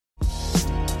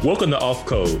Welcome to Off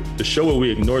Code, the show where we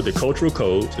ignore the cultural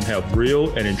codes and have real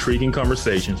and intriguing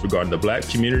conversations regarding the Black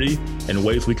community and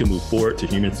ways we can move forward to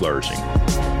human flourishing.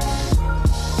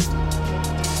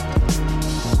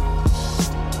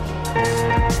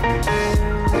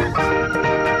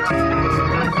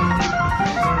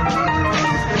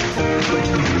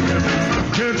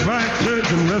 Get right,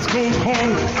 church, and let's go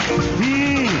home.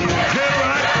 Get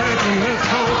right, church, and let's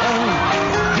go home.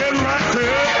 Get right, church.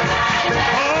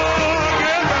 Oh,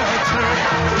 get right, church.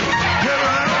 Get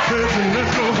right, church, and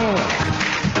let's go home.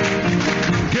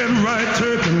 Get right,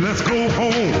 church, and let's go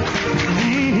home.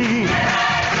 We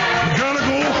gotta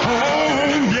go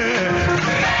home, yeah.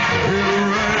 Get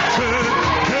right, church.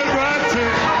 Get right,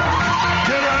 church.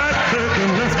 Get right, church,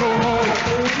 and let's go home.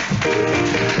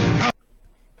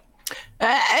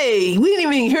 Hey, we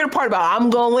didn't even hear the part about I'm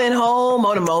going home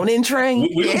on the morning train.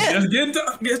 We just get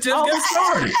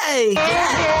started. Hey,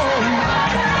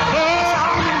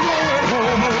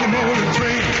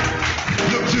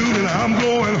 I'm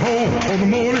going home on the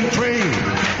morning train.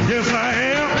 Yes, I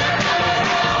am.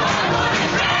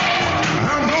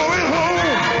 I'm going home.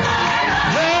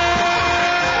 Yeah,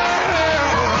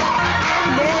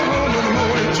 I'm going home on the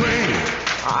morning train.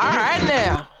 all right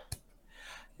now.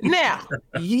 Now,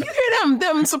 you hear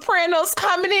them Sopranos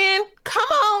coming in? Come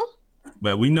on.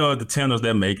 But we know the tenors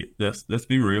that make it. Let's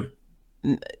be real.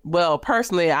 Well,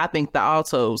 personally, I think the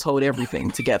altos hold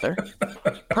everything together.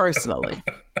 Personally.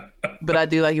 But I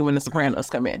do like it when the Sopranos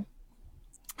come in.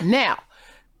 Now,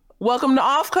 welcome to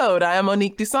Off Code. I am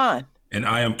Monique Dusan. And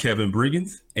I am Kevin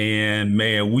Briggins. And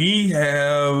man, we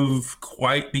have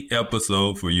quite the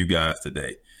episode for you guys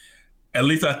today. At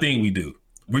least I think we do.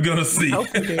 We're going to see.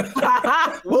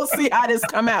 We'll see how this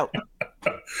come out.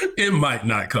 It might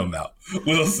not come out.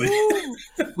 We'll see.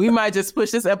 We might just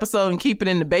push this episode and keep it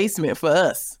in the basement for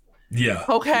us. Yeah.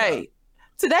 Okay. Yeah.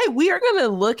 Today, we are going to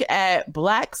look at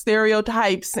Black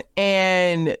stereotypes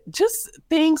and just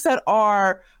things that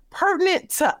are pertinent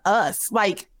to us.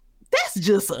 Like, that's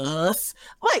just us.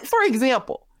 Like, for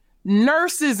example,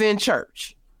 nurses in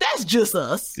church. That's just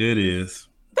us. It is.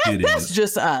 That's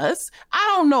just us.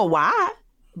 I don't know why,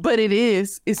 but it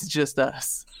is. It's just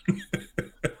us.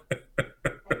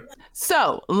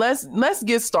 So let's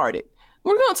get started.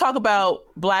 We're going to talk about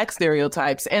Black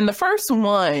stereotypes. And the first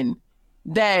one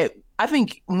that I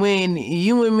think when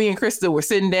you and me and Krista were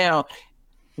sitting down,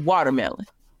 watermelon.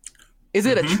 Is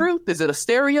it a truth? Is it a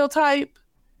stereotype?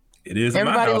 It is.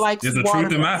 Everybody likes It's a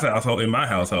truth in my household. In my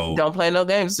household, don't play no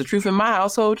games. It's the truth in my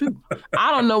household too. I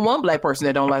don't know one Black person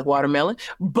that don't like watermelon,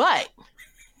 but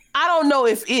I don't know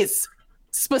if it's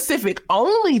specific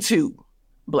only to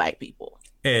Black people.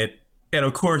 And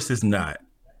of course, it's not.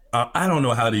 I don't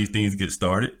know how these things get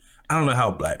started. I don't know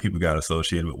how Black people got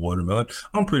associated with watermelon.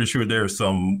 I'm pretty sure there's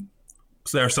some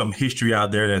history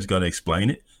out there that's going to explain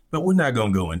it, but we're not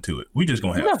going to go into it. We're just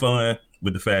going to have fun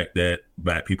with the fact that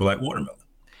Black people like watermelon.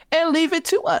 And leave it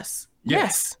to us.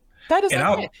 Yes. That is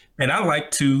okay. And I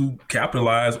like to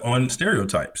capitalize on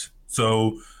stereotypes.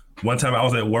 So one time I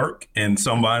was at work and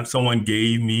someone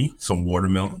gave me some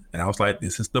watermelon. And I was like,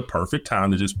 this is the perfect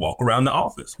time to just walk around the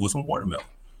office with some watermelon.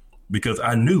 Because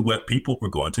I knew what people were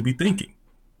going to be thinking.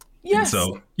 Yes. And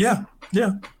so, yeah.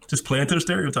 Just play into the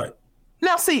stereotype.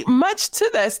 Now, see, much to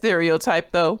that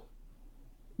stereotype, though,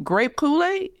 grape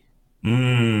Kool-Aid.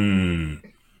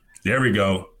 There we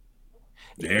go.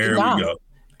 There we go.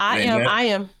 I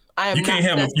am.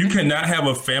 You cannot have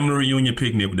a family reunion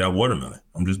picnic without watermelon.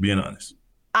 I'm just being honest.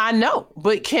 I know,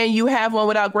 but can you have one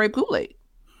without grape Kool-Aid?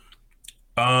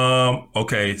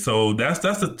 Okay, so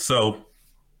so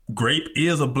grape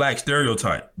is a Black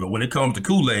stereotype, but when it comes to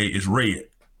Kool-Aid, it's red.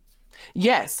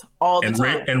 Yes, all the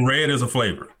time. And red is a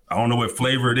flavor. I don't know what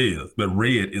flavor it is, but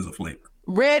red is a flavor.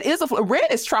 Red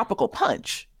is tropical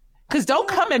punch. Because don't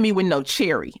come at me with no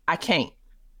cherry. I can't.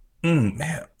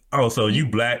 Man. Oh, so you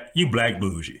black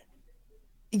bougie.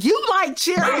 You like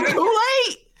cherry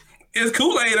Kool-Aid? It's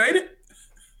Kool-Aid, ain't it?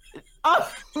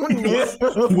 Yes.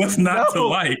 What's not to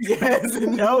like? Yes,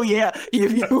 no, yeah.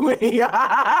 No,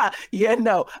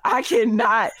 I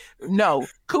cannot. No,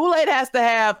 Kool-Aid has to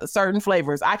have certain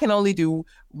flavors. I can only do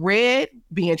red,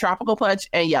 being tropical punch,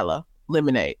 and yellow,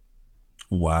 lemonade.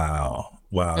 Wow.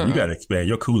 You got to expand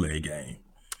your Kool-Aid game.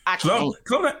 I can't.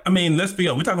 Let's be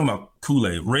honest. We're talking about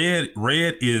Kool-Aid.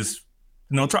 Red is,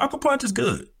 tropical punch is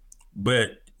good,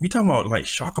 but we talking about like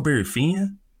Chocolberry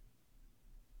Fin.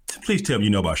 Please tell me you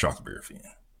know about Chocolberry Fin.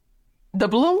 The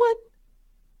blue one?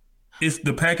 It's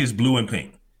the package blue and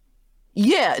pink.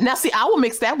 Yeah. Now, see, I will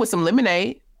mix that with some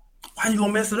lemonade. Why you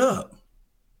gonna mess it up?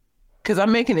 Because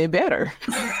I'm making it better.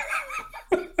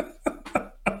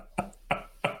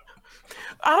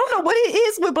 I don't know what it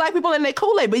is with black people and their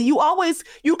Kool-Aid, but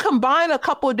you combine a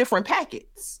couple of different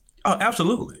packets. Oh,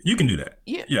 absolutely. You can do that.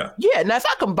 Yeah. Yeah. Yeah. Now, if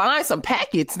I combine some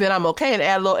packets, then I'm okay and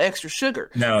add a little extra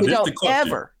sugar. Now, but this don't the question.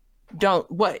 ever,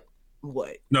 don't, what?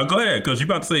 No, go ahead, because you're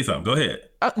about to say something. Go ahead.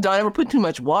 Don't ever put too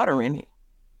much water in it.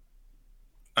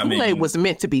 Kool-Aid was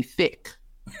meant to be thick.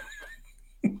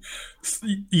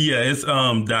 Yeah, it's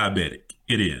diabetic.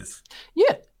 It is.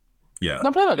 Yeah. Yeah.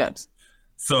 Don't play no games.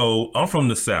 So I'm from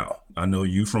the South. I know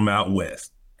you from out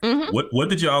West. Mm-hmm. What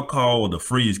did y'all call the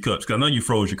freeze cups? Because I know you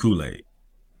froze your Kool-Aid.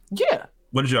 Yeah.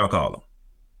 What did y'all call them?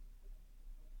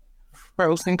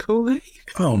 Frozen Kool-Aid.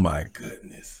 Oh my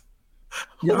goodness.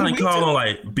 Y'all didn't call them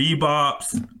like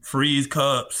bebops, freeze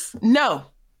cups. No.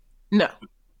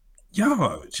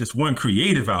 Y'all just weren't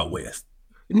creative out West.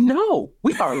 No,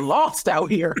 we are lost out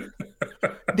here.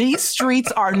 These streets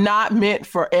are not meant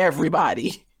for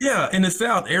everybody. Yeah, in the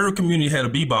South, every community had a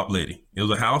bebop lady. It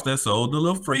was a house that sold the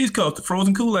little freeze cups, the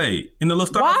frozen Kool-Aid, in the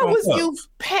little styrofoam Why was cups. you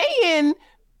paying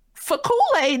for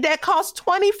Kool-Aid that cost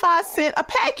 25 cents a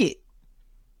packet?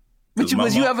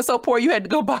 Was you ever so poor you had to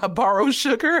go borrow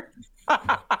sugar?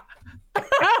 My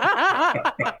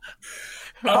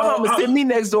mama sent me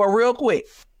next door real quick.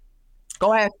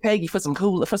 Go ask Peggy for some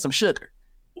sugar.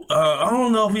 I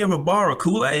don't know if we ever borrowed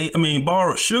Kool-Aid.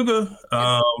 Borrowed sugar.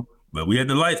 But we had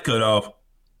the lights cut off.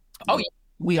 Oh yeah,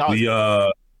 we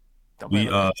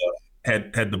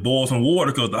had to boil some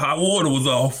water because the hot water was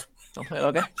off.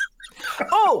 Okay.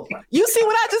 Oh, you see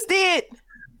what I just did?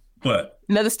 What?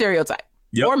 Another stereotype.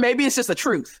 Yep. Or maybe it's just a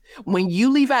truth. When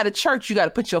you leave out of church, you got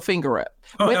to put your finger up.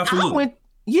 Oh, absolutely.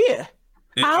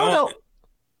 I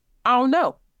don't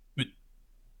know.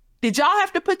 Did y'all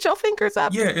have to put your fingers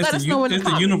up? Yeah, it's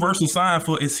the universal sign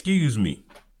for excuse me.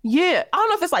 Yeah, I don't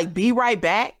know if it's like be right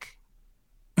back.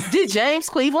 Did James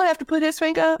Cleveland have to put his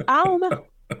finger up? I don't know.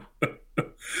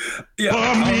 Yeah.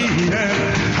 For me,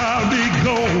 and I'll be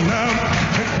going out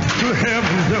to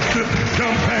heaven just to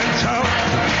jump and shout.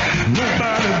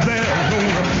 Nobody there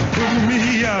gonna put me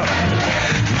out.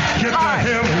 Get to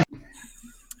heaven.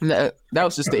 No, that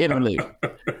was just the interlude.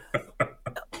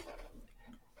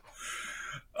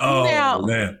 Oh,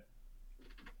 man.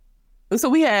 So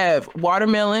we have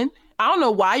watermelon. I don't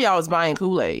know why y'all was buying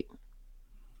Kool-Aid.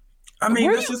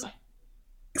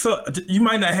 So you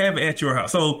might not have it at your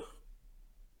house. So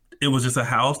it was just a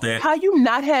house that. How you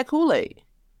not had Kool-Aid?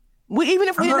 Even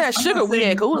if we didn't have sugar, we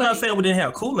had Kool-Aid. I'm not saying we didn't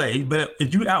have Kool-Aid, but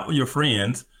if you out with your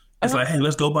friends, it's like, hey,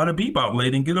 let's go buy the bebop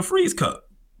lady and get a freeze cup.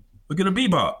 Or get a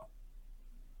bebop.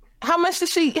 How much did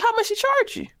she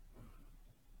charge you?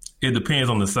 It depends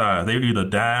on the size. They're either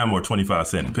dime or 25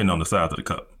 cents, depending on the size of the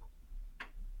cup.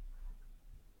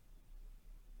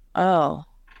 Oh,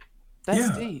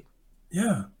 that's deep.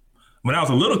 Yeah. When I was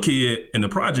a little kid in the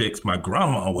projects, my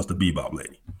grandma was the bebop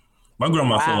lady. My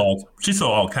grandma sold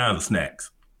all kinds of snacks.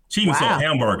 She even sold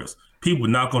hamburgers. People would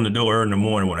knock on the door early in the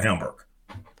morning with a hamburger.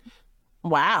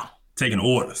 Wow. Taking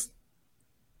orders.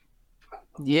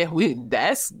 Yeah,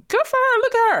 that's good for her.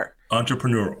 Look at her.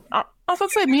 Entrepreneurial. I was going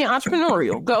to say being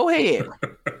entrepreneurial. Go ahead.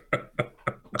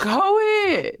 Go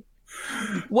ahead.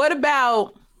 What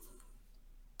about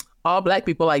all black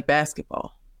people like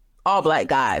basketball? All black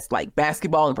guys like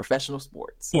basketball and professional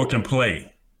sports. Or can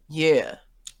play. Yeah.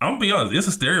 I'm going to be honest. It's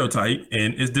a stereotype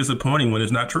and it's disappointing when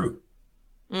it's not true.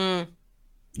 Yeah.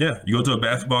 You go to a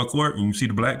basketball court and you see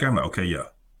the black guy. I'm like, okay, yeah.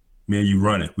 Man, you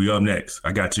running. We up next.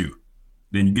 I got you.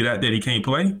 Then you get out there, he can't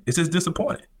play. It's just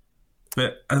disappointing.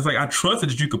 But I was like, I trusted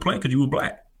that you could play because you were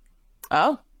black.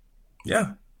 Oh.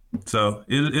 Yeah. So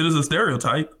it is a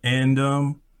stereotype.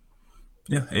 And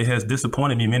it has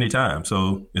disappointed me many times.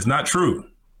 So it's not true.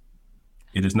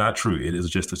 It is not true. It is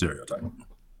just a stereotype.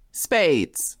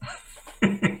 Spades.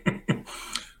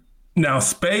 Now,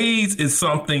 spades is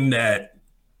something that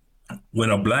when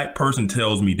a black person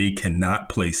tells me they cannot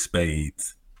play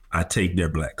spades, I take their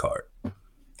black card.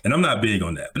 And I'm not big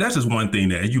on that. But that's just one thing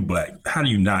that, as you black, how do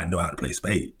you not know how to play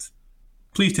spades?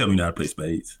 Please tell me how to play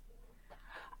spades.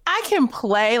 I can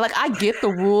play. Like, I get the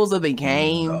rules of the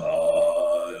game.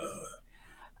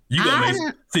 You're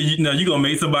gonna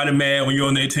make somebody mad when you're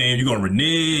on their team. You're gonna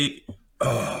renege.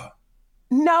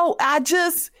 No,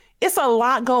 it's a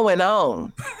lot going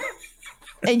on.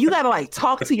 And you gotta like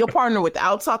talk to your partner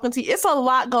without talking to you. It's a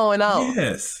lot going on.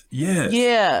 Yes.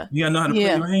 Yeah. You gotta know how to play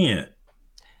your hand.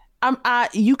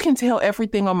 You can tell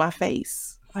everything on my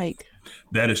face. Like,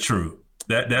 that is true.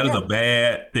 That is a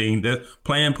bad thing. That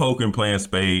playing poker and playing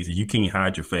spades, you can't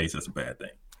hide your face. That's a bad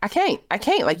thing. I can't.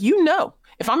 Like,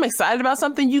 if I'm excited about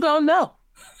something, you gonna know.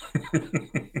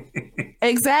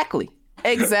 Exactly.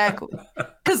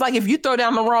 Because like if you throw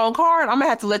down the wrong card, I'm gonna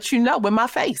have to let you know with my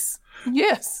face.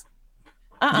 Yes.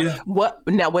 Yeah. What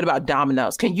about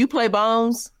dominoes? Can you play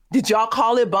bones? Did y'all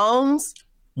call it bones?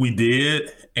 We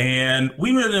did, and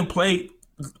we really didn't play.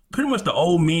 Pretty much the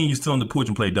old men used to sit on the porch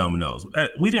and play dominoes.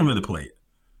 We didn't really play it.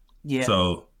 Yeah.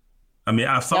 So, I mean,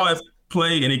 I saw it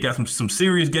play, and it got some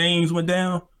serious games went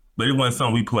down, but it wasn't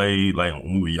something we played like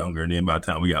when we were younger. And then by the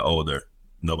time we got older,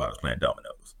 nobody was playing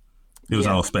dominoes. It was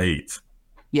all spades.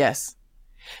 Yes.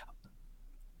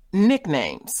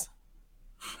 Nicknames.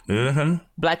 Mm-hmm.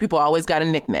 Black people always got a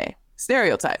nickname.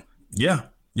 Stereotype. Yeah.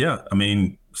 I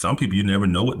mean, some people, you never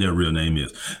know what their real name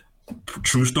is.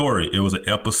 True story. It was an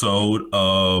episode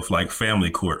of like Family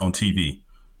Court on TV.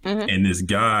 Mm-hmm. And this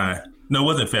guy, no, it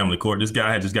wasn't Family Court. This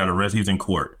guy had just got arrested. He was in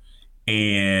court.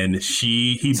 And so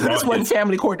this wasn't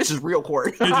Family Court. This is real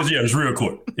court. It's real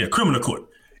court. Yeah, criminal court.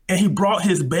 And he brought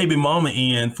his baby mama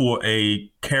in for a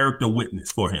character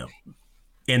witness for him.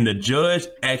 And the judge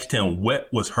asked him what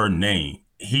was her name.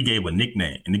 He gave a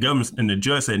nickname. And the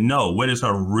judge said, no, what is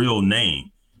her real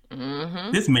name?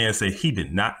 Mm-hmm. This man said he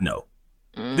did not know.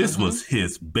 Mm-hmm. This was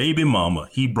his baby mama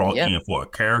he brought in for a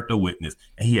character witness.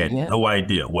 And he had no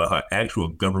idea what her actual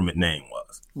government name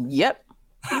was. Yep.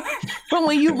 But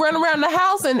when you run around the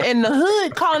house and the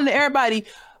hood calling to everybody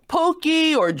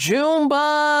Pookie or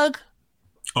Junebug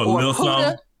or Lil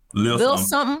something. Lil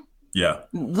something. Yeah.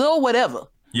 Lil whatever.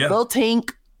 Yeah. Lil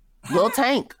Tink. Lil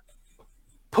Tank.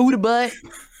 Pootie Butt.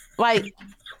 Like,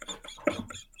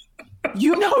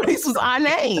 you know, this was our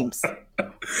names.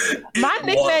 My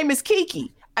nickname is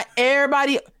Kiki.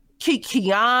 Everybody,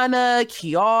 Kiana,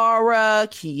 Kiara,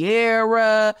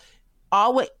 Kiera,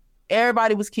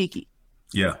 everybody was Kiki.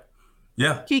 Yeah.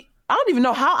 I don't even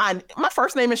know how my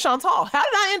first name is Chantal. How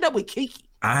did I end up with Kiki?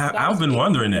 I've been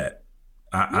wondering that.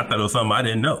 I thought it was something I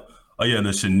didn't know. Oh yeah, the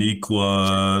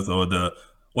Shaniquas or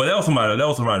that was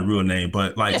somebody's real name,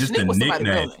 but like just the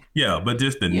nickname. Yeah, but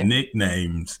just the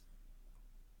nicknames.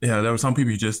 Yeah, there were some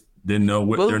people you just didn't know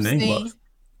what their name was.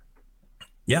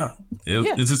 Yeah.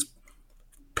 It's just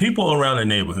people around the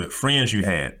neighborhood, friends you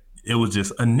had. It was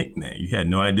just a nickname. You had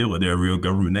no idea what their real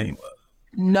government name was.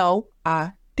 No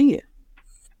idea.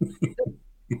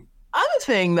 Other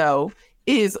thing though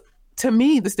is, to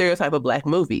me, the stereotype of Black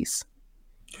movies.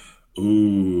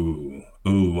 Ooh,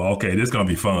 okay, this is gonna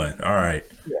be fun. All right.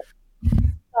 Yeah.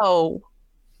 So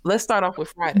let's start off with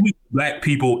Friday. Black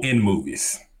people in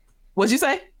movies. What'd you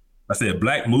say? I said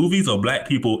Black movies or Black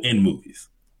people in movies.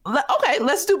 Okay,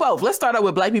 let's do both. Let's start out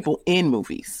with Black people in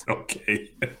movies.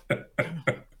 Okay.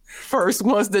 First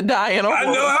ones to die in a I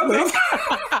know.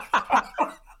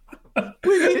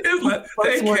 It's like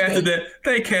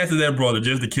they casted that brother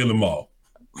just to kill them all.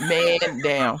 Man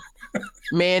down.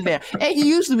 And you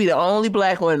used to be the only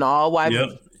Black one in all white. Yep.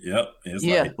 It's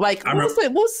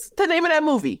what's the name of that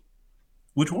movie?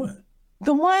 Which one?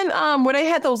 The one where they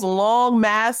had those long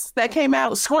masks that came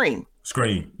out. Scream,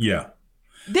 yeah.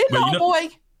 Boy.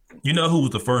 You know who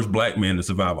was the first Black man to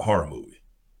survive a horror movie?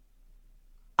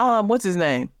 What's his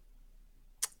name?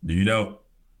 Do you know?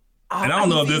 And I don't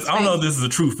know if this is a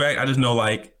true fact. I just know,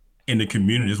 like, in the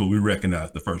community is what we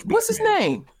recognize the first Black What's his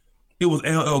name? It was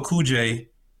LL Cool J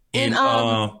in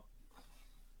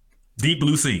Deep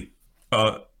Blue Sea.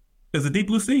 Is it Deep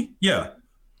Blue Sea? Yeah.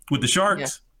 With the sharks. Yeah.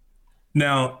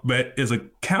 Now, but as a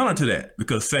counter to that,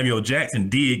 because Samuel Jackson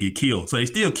did get killed, so they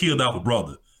still killed off a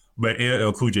brother, but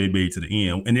LL Cool J made it to the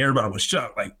end, and everybody was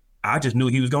shocked. Like, I just knew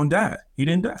he was going to die. He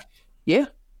didn't die. Yeah.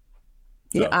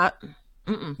 So,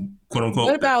 quote unquote.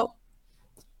 What about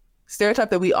stereotype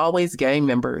that we always gang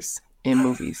members in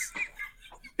movies?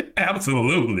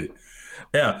 Absolutely.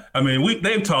 Yeah. I mean,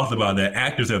 they've talked about that.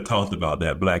 Actors have talked about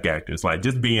that. Black actors, like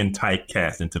just being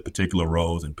typecast into particular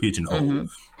roles and pigeonholed. Mm-hmm.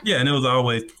 Yeah. And it was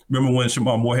always, remember when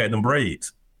Shamar Moore had them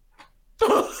braids?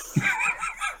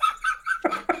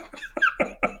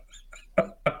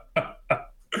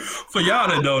 For y'all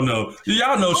that don't know,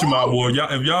 y'all know Shamar Moore.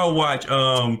 If y'all watch,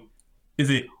 is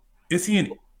he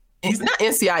in? It's not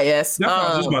NCIS. That's what I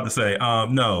was just about to say.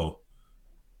 No.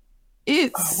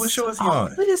 It's what show is he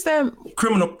on? What is that?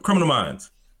 Criminal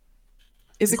Minds.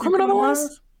 Is it Criminal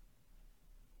Minds?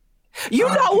 You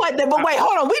know what? But wait,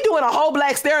 hold on. We doing a whole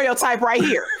Black stereotype right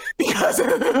here because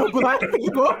Black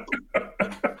people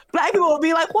will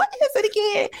be like, "What is it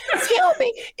again? Tell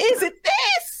me, is it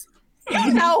this?"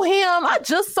 You know him. I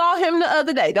just saw him the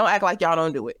other day. Don't act like y'all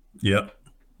don't do it. Yep.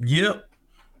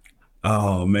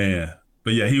 Oh man.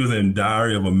 But yeah, he was in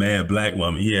Diary of a Mad Black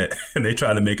Woman. They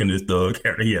tried to make him this thug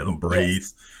character. He had some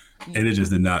braids, and it just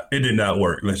did not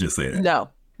work. Let's just say that.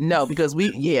 No, because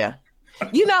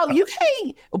you know, you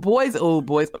can't, boys.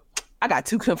 I got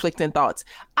two conflicting thoughts.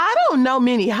 I don't know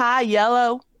many high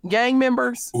yellow gang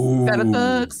members that are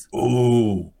thugs.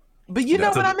 Ooh. But you know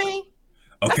what I mean?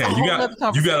 That's a Okay, whole nother you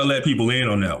conversation. got to let people in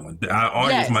on that one. Our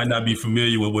audience Yes. might not be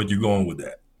familiar with what you're going with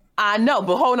that. I know,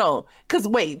 but hold on. Because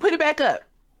wait, put it back up.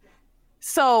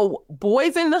 So,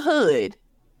 Boys in the Hood,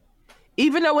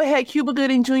 even though it had Cuba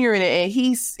Gooding Jr. in it, and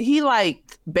he like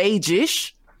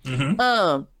beige-ish,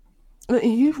 the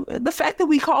fact that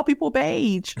we call people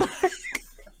beige,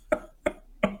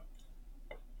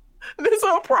 there's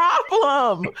a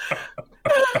problem.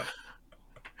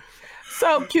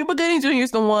 So Cuba Gooding Jr.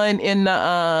 is the one in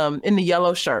the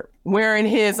yellow shirt, wearing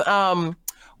his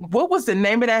what was the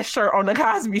name of that shirt on the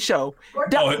Cosby Show?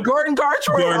 Gordon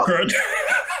Gartrell.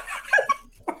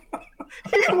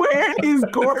 He's wearing his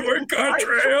Gordon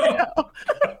Gartrell.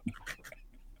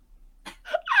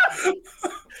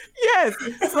 Yes.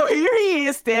 So here he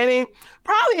is standing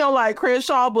probably on like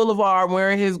Crenshaw Boulevard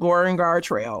wearing his Gordon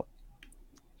Gartrell.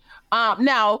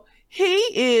 Now he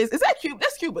is that Cuba?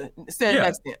 That's Cuba standing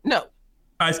next to him. No.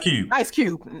 Ice Cube. Ice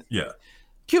Cube. Yeah.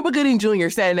 Cuba Gooding Jr.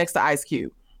 standing next to Ice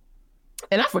Cube.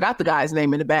 And I forgot the guy's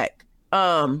name in the back.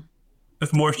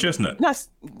 That's Morris Chestnut. That's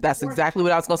exactly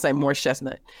what I was gonna say, Morris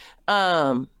Chestnut.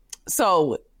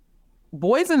 So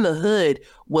Boys in the Hood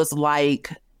was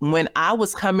like when I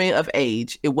was coming of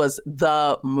age, it was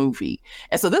the movie.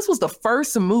 And so this was the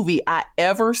first movie I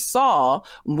ever saw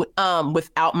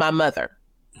without my mother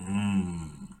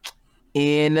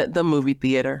in the movie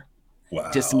theater. Wow.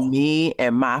 Just me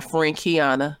and my friend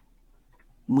Kiana.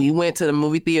 We went to the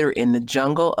movie theater in the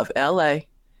jungle of LA.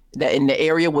 That in the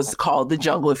area was called the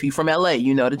Jungle. If you're from LA,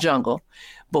 you know the Jungle.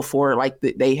 Before like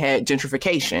they had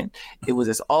gentrification, it was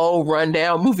this old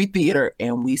rundown movie theater,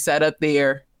 and we sat up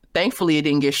there. Thankfully, it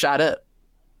didn't get shot up.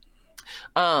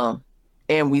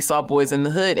 And we saw Boys in the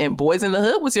Hood, and Boys in the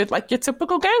Hood was just like your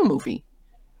typical gang movie,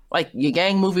 like your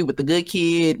gang movie with the good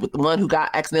kid, with the one who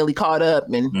got accidentally caught up,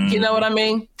 and you know what I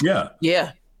mean? Yeah.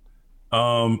 Yeah.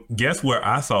 Guess where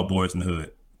I saw Boys in the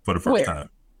Hood for the first time?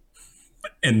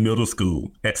 In middle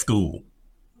school, at school.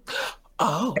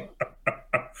 Oh.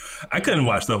 I couldn't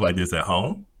watch stuff like this at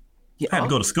home. Yeah. I had to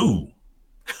go to school.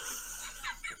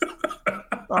 I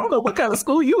don't know what kind of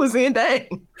school you was in,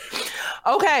 dang.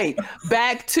 Okay,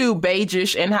 back to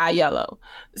beigeish and high yellow.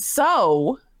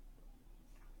 So,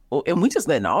 and we just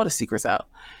letting all the secrets out.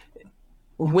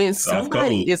 When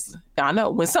somebody is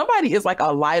like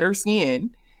a lighter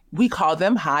skin, we call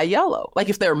them high yellow. Like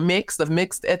if they're of mixed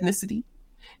ethnicity,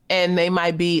 and they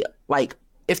might be like,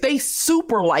 if they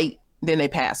super light, then they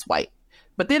pass white.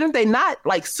 But then if they not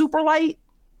like super light,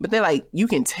 but they're like, you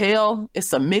can tell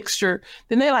it's a mixture,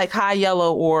 then they like high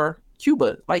yellow or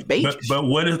Cuba, like beige. But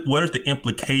what is the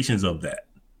implications of that?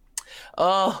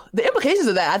 The implications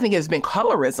of that, I think, has been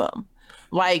colorism.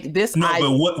 Like this. No,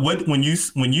 but what when you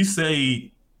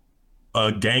say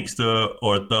a gangster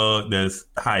or a thug that's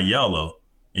high yellow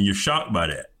and you're shocked by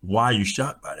that, why are you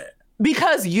shocked by that?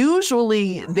 Because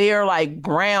usually they're like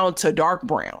brown to dark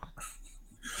brown.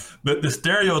 But the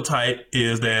stereotype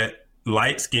is that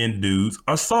light-skinned dudes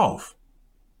are soft.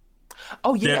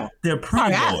 Oh, yeah. They're pretty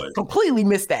boys. I completely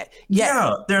missed that.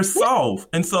 Yeah, they're soft.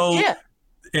 And so, yeah.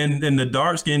 and the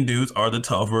dark-skinned dudes are the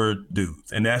tougher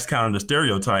dudes. And that's kind of the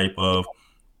stereotype of,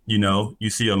 you know, you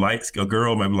see a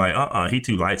girl might be like, he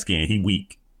too light-skinned, he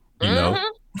weak, you know?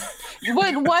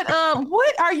 What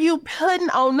are you putting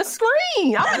on the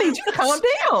screen? I'm gonna need you to calm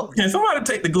down. Can somebody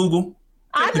take the Google?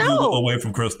 Take the Google away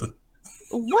from Krista.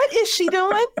 What is she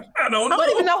doing? I don't know. I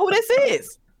don't even know who this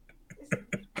is.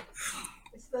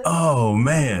 Oh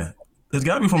man, it's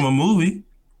got to be from a movie.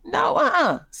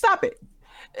 No, stop it.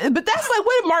 But that's like,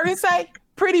 what did Martin say?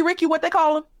 Pretty Ricky, what they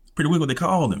call him? Pretty Ricky, what they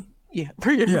called him? Yeah,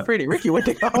 Pretty Ricky, what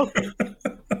they call him?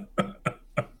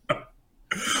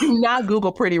 Do not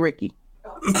Google Pretty Ricky.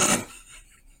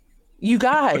 You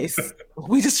guys,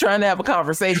 we just trying to have a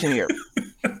conversation here.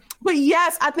 But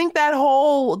yes, I think the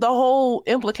whole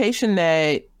implication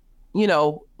that, you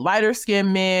know, lighter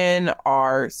skinned men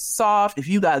are soft. If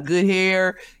you got good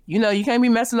hair, you know, you can't be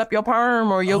messing up your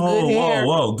perm or your good hair.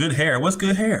 Whoa, good hair. What's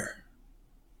good hair?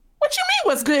 What you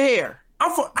mean, what's good hair?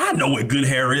 I know what good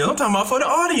hair is. I'm talking about for the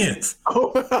audience.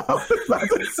 Oh, I was about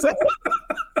to say.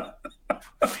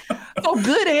 So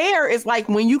good hair is like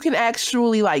when you can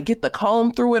actually like get the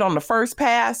comb through it on the first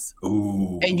pass.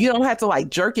 Ooh. And you don't have to like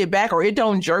jerk it back or it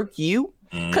don't jerk you.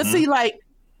 Because see, like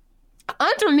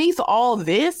underneath all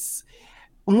this,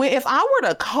 if I were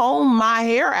to comb my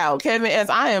hair out, Kevin, as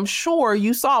I am sure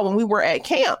you saw when we were at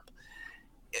camp,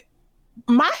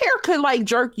 my hair could like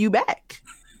jerk you back.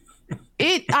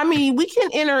 We can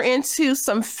enter into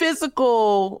some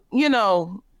physical, you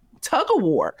know, tug of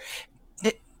war.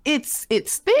 It's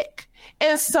thick.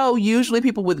 And so usually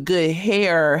people with good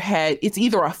hair it's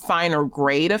either a finer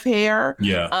grade of hair.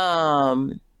 Yeah.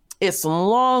 It's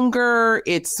longer.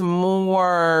 It's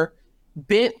more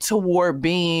bent toward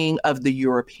being of the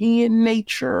European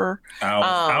nature.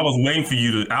 I was waiting for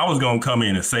you to. I was gonna come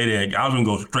in and say that. I was gonna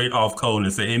go straight off code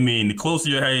and say, I mean, the closer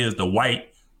your hair is, the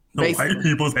white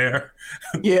people's hair,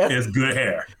 is good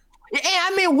hair. And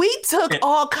I mean, we took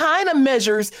all kind of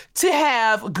measures to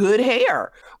have good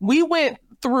hair. We went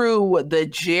through the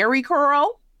Jerry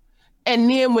curl. And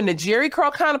then when the Jerry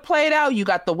curl kind of played out, you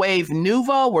got the wave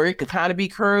nouveau where it could kind of be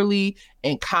curly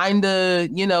and kind of,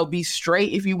 be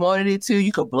straight if you wanted it to.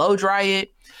 You could blow dry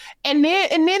it. And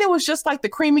then it was just like the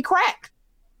creamy crack.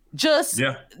 Just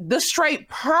the straight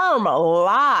perm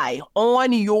lie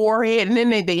on your head. And then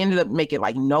they ended up making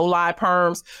like no lie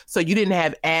perms. So you didn't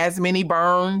have as many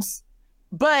burns.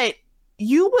 But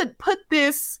you would put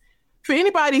this, for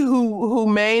anybody who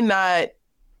may not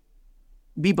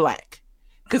be Black,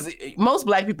 because most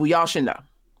Black people, y'all should know.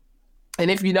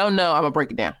 And if you don't know, I'm going to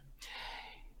break it down.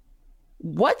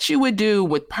 What you would do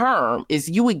with perm is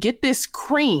you would get this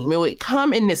cream. It would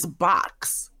come in this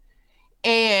box.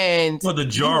 And the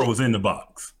jar was in the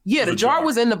box. Yeah, the jar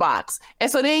was in the box. And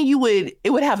so then it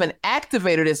would have an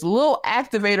activator, this little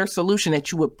activator solution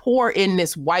that you would pour in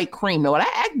this white cream. Now,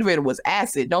 that activator was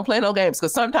acid. Don't play no games,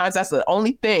 because sometimes that's the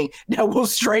only thing that will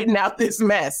straighten out this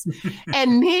mess.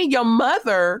 And then your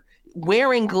mother,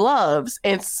 wearing gloves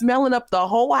and smelling up the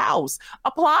whole house,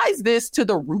 applies this to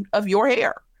the root of your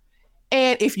hair.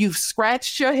 And if you've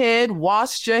scratched your head,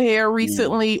 washed your hair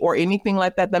recently, or anything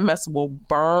like that, that mess will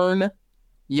burn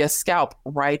your scalp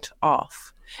right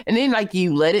off. And then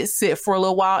you let it sit for a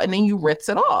little while, and then you rinse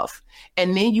it off.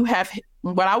 And then you have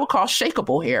what I would call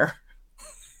shakeable hair.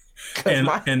 And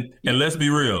let's be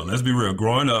real.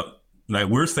 Growing up,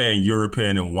 we're saying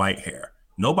European and white hair.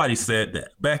 Nobody said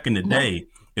that. Back in the day,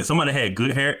 if somebody had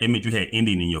good hair, it meant you had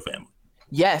Indian in your family.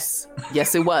 Yes,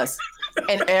 it was.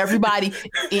 And everybody,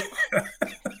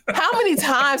 how many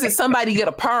times did somebody get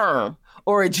a perm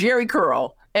or a Jerry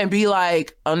curl and be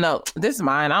like, oh no, this is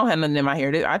mine. I don't have nothing in my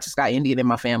hair. I just got Indian in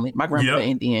my family. My grandfather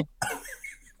Indian.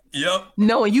 Yep.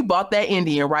 No, and you bought that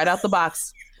Indian right out the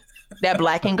box. That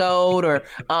black and gold or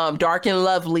dark and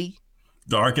lovely.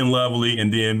 Dark and lovely.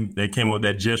 And then they came up with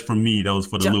that just for me. That was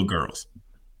for the little girls.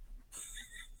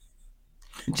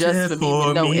 Just for me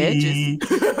with no edges.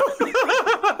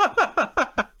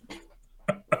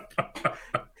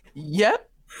 Yep.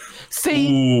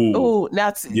 See,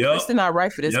 now Chris and I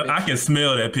right for this. Yep, I can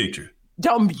smell that picture.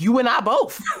 You and I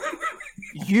both.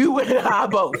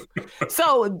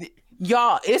 So,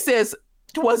 y'all, it says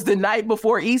was the night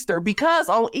before Easter, because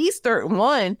on Easter,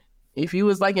 if you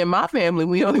was like in my family,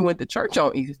 we only went to church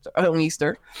on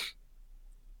Easter,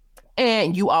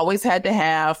 and you always had to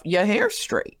have your hair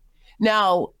straight.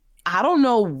 Now, I don't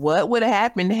know what would have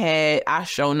happened had I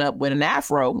shown up with an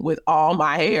afro with all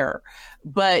my hair.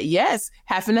 But yes,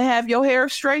 having to have your hair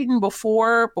straightened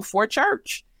before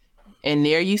church. And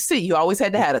there you sit. You always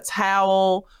had to have a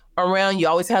towel around. You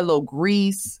always had a little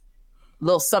grease, a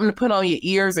little something to put on your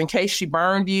ears in case she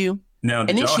burned you. Now,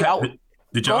 did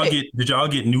y'all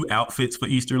get new outfits for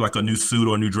Easter, like a new suit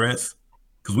or a new dress?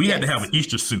 Because we had to have an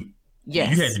Easter suit.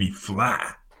 Yes. You had to be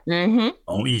fly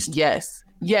on Easter.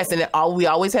 Yes, and we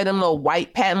always had them little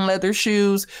white patent leather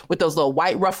shoes with those little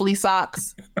white ruffly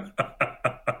socks.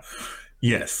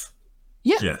 Yes.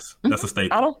 Yeah. Yes. That's a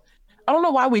staple. I don't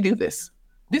know why we do this.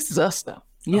 This is us, though.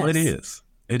 Yes. Oh, it is.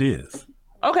 It is.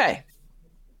 Okay.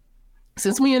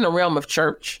 Since we're in the realm of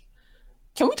church,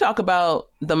 can we talk about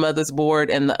the Mother's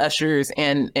Board and the ushers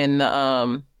and the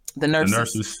nurses? The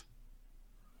nurses.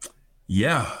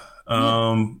 Yeah.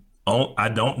 I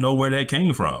don't know where that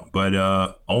came from, but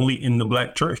only in the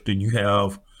Black church did you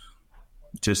have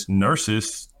just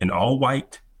nurses in all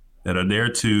white that are there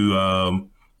to,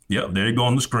 there you go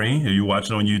on the screen. If you're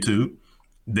watching on YouTube,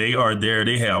 they are there.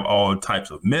 They have all types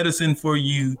of medicine for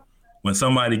you. When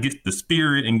somebody gets the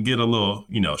spirit and get a little,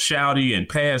 shouty and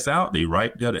pass out, they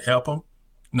right there to help them.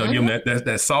 Give them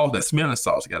that sauce, that smelling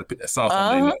sauce. You got to put that sauce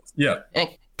on their nose. Yeah. And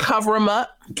cover them up.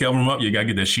 You got to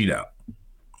get that sheet out.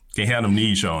 Can't have them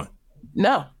knees showing.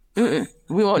 No, we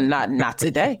will not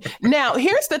today. Now,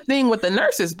 here's the thing with the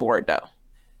nurses board, though.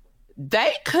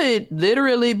 They could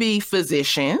literally be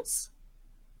physicians,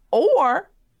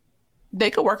 or they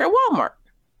could work at Walmart.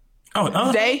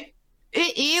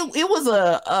 It was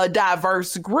a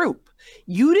diverse group.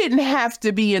 You didn't have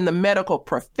to be in the medical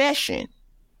profession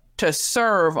to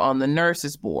serve on the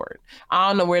nurses board. I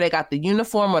don't know where they got the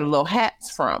uniform or the little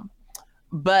hats from,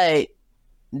 but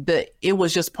it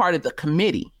was just part of the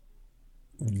committee.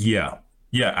 Yeah.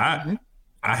 I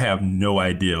have no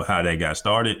idea how that got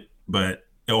started, but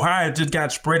Ohio just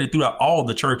got spread throughout all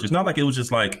the churches. Not like it was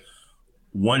just like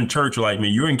one church like me.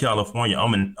 You're in California.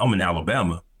 I'm in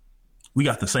Alabama. We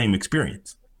got the same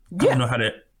experience. I don't know how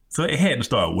that. So it had to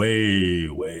start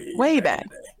way back.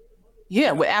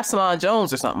 Yeah, with Absalom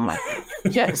Jones or something like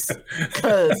that. Yes,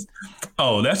 because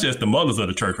that's just the mothers of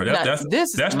the church. Right?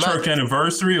 That's church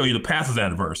anniversary or the pastor's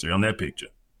anniversary on that picture.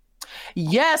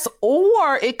 Yes,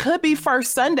 or it could be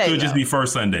first Sunday. It could just be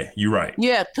first Sunday. You're right.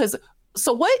 Yeah, because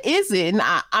so what is it? And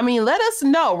I mean, let us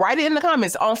know. Write it in the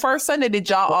comments. On first Sunday, did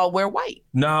y'all all wear white?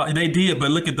 No, they did,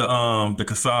 but look at the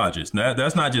corsages.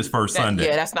 That's not just first Sunday.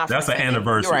 Yeah, that's not. That's an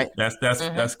anniversary. Right.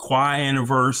 That's choir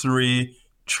anniversary,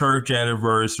 church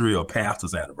anniversary, or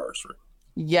pastor's anniversary.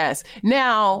 Yes.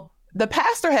 Now the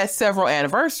pastor has several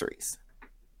anniversaries.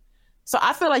 So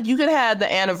I feel like you could have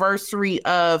the anniversary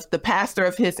of the pastor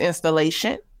of his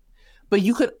installation, but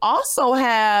you could also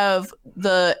have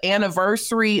the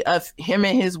anniversary of him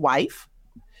and his wife.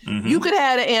 Mm-hmm. You could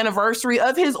have the anniversary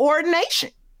of his ordination.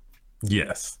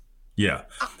 Yes. Yeah.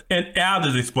 And I'll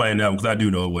just explain that because I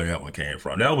do know where that one came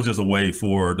from. That was just a way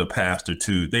for the pastor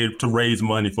to raise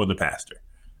money for the pastor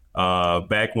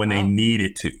back when they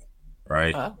needed to,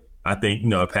 right? I think,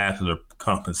 pastors are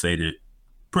compensated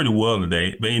pretty well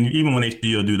today, but even when they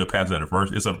still do the pastor's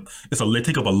anniversary, they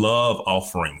take up a love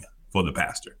offering for the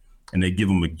pastor and they give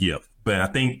them a gift. But I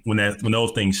think when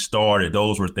those things started,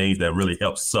 those were things that really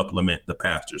helped supplement the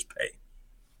pastor's pay.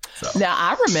 So. Now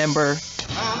I remember.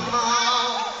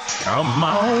 Come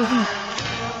on.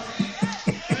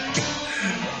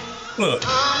 Look,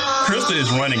 Krista is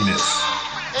running this.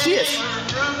 She is.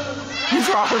 You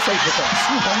drop her shape with us.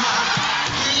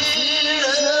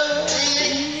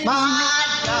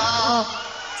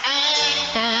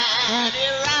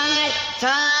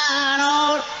 Turn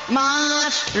on my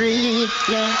street,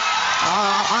 yeah.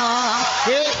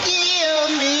 You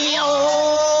give me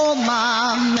all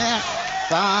my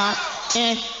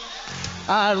Thank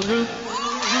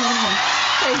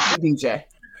you, DJ.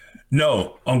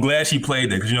 No, I'm glad she played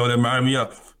that because you know what that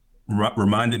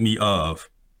reminded me of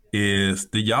is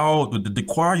the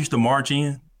choir used to march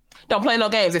in. Don't play no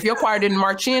games. If your choir didn't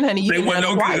march in, honey, you didn't have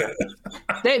no choir.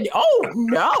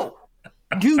 No.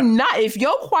 Do not. If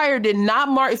your choir didn't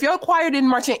march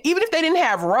in, even if they didn't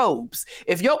have robes,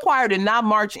 if your choir did not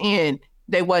march in,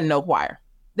 they wasn't no choir.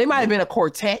 They might have been a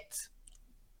quartet.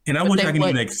 And I wish I could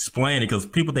even explain it because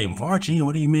people think march in.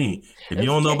 What do you mean? If you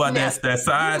don't know about that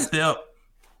side step,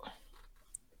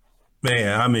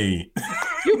 man, I mean,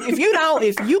 if you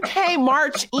can't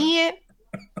march in,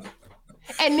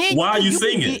 and then why are you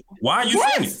singing? Why are you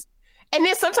singing? And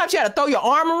then sometimes you got to throw your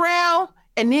arm around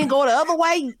and then go the other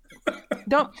way.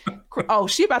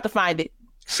 She about to find it.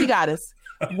 She got us.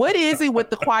 What is it with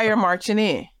the choir marching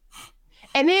in?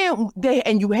 And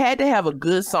then you had to have a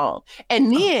good song.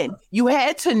 And then you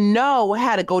had to know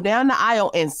how to go down the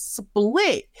aisle and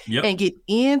split and get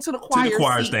into the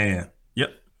choir stand.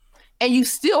 Yep. And you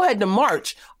still had to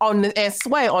march and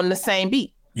sway on the same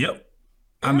beat. Yep.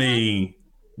 I mean,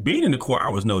 being in the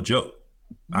choir was no joke.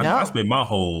 I spent my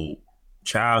whole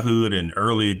childhood and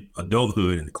early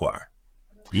adulthood in the choir.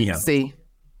 Yeah.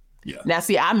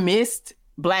 I missed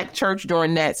Black church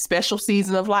during that special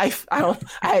season of life. I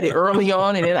had it early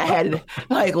on and then I had it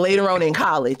like later on in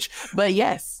college. But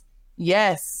yes.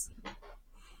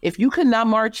 If you could not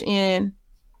march in,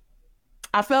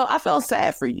 I felt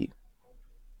sad for you.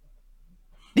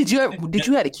 Did you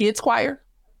have a kids choir?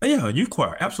 Yeah, youth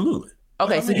choir, absolutely.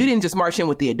 Okay, so you didn't just march in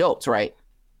with the adults, right?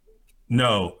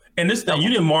 No. And this thing, you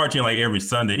didn't march in like every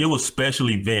Sunday. It was special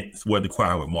events where the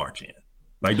choir would march in.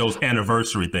 Like those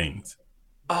anniversary things.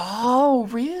 Oh,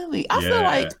 really? I feel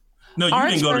like... No, you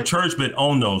didn't go to church, but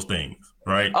on those things,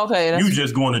 right? Okay. You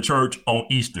just going to church on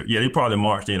Easter. Yeah, they probably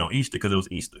marched in on Easter because it was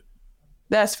Easter.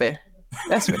 That's fair.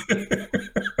 That's fair.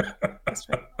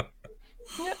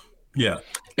 Yep. Yeah.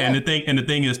 And the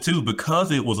thing is too,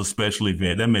 because it was a special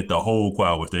event, that meant the whole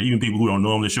choir was there. Even people who don't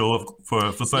normally show up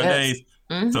for Sundays. Yes.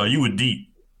 Mm-hmm. So you were deep.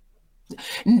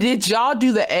 Did y'all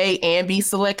do the A and B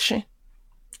selection?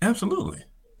 Absolutely.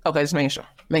 Okay, just making sure.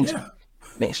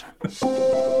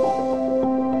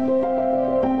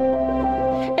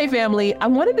 Hey family, I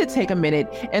wanted to take a minute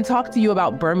and talk to you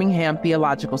about Birmingham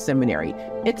Theological Seminary.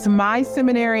 It's my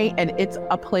seminary and it's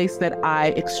a place that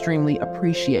I extremely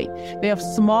appreciate. They have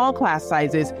small class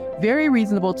sizes, very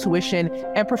reasonable tuition,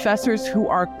 and professors who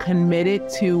are committed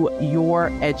to your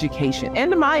education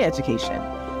and to my education.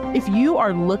 If you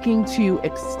are looking to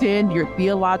extend your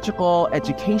theological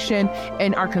education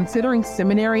and are considering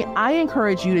seminary, I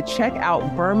encourage you to check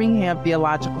out Birmingham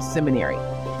Theological Seminary.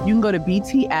 You can go to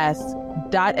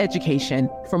bts.education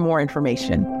for more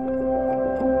information.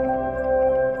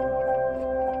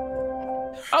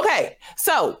 Okay,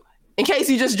 so In case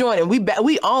you just joined,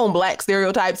 we own Black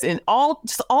Stereotypes and all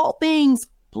things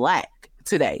Black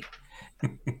today.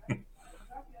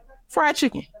 Fried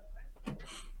chicken.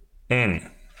 It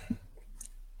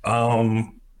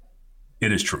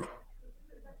is true.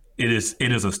 It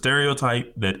is a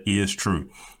stereotype that is true.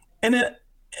 And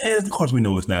of course, we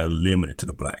know it's not limited to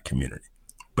the Black community.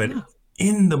 But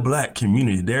in the Black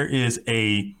community, there is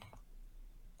a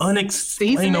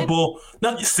unexplainable,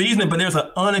 not seasoning, but there's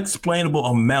an unexplainable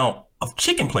amount of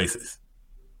chicken places.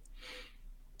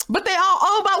 But they all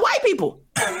owned by white people.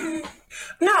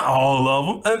 Not all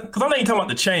of them, because I'm not even talking about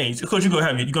the chains. Of course, you're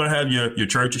gonna have your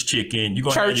Church's chicken. You're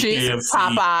gonna have your KFC,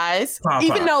 Popeyes.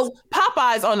 Even though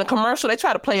Popeyes on the commercial, they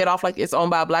try to play it off like it's owned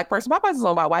by a Black person. Popeyes is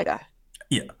owned by a white guy.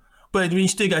 Yeah, but you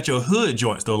still got your hood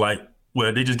joints though, like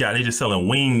where they just selling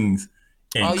wings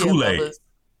and Kool-Aid.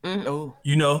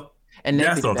 You know, and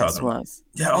that's the best ones.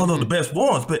 Yeah, all those the best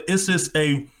ones. But it's just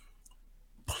a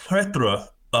plethora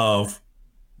of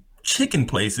chicken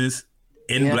places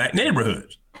in Black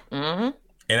neighborhoods. Mm-hmm.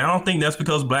 And I don't think that's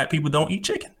because Black people don't eat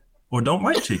chicken or don't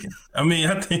like chicken. I mean,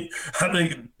 I think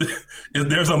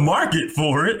there's a market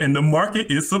for it, and the market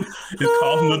is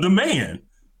causing the demand.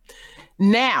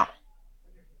 Now,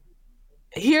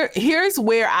 here's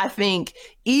where I think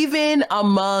even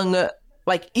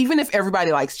if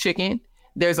everybody likes chicken,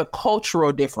 there's a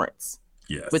cultural difference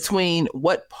between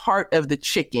what part of the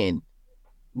chicken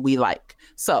we like.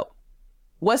 So,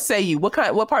 what say you? What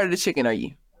part of the chicken are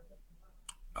you?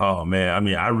 Oh man, I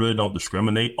mean, I really don't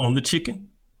discriminate on the chicken,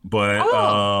 but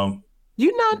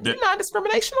you're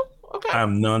non-discriminational. Okay,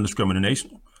 I'm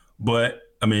non-discriminational, but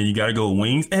I mean, you got to go with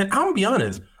wings. And I'm gonna be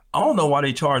honest, I don't know why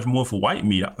they charge more for white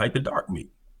meat. I like the dark meat.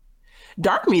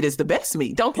 Dark meat is the best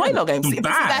meat. Don't play no games.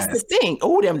 That's the thing.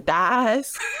 Oh, them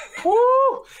thighs.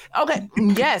 Woo. Okay,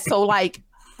 yes. So like,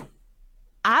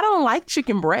 I don't like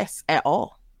chicken breasts at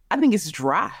all. I think it's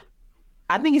dry.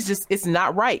 I think it's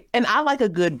not right. And I like a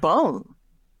good bone.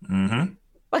 Mm-hmm.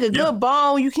 Like a good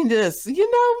bone, you can just,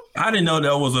 I didn't know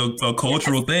that was a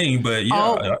cultural thing, but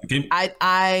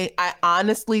I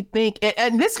honestly think,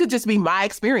 and this could just be my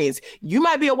experience. You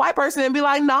might be a white person and be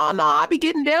like, no, I be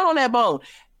getting down on that bone.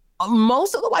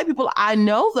 Most of the white people I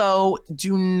know, though,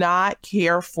 do not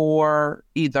care for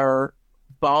either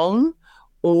bone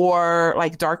or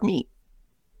like dark meat.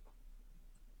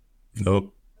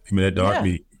 Nope. Give me that dark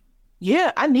meat.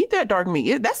 Yeah, I need that dark meat.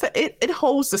 It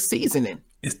holds the seasoning.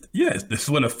 This is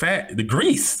what the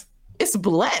grease. It's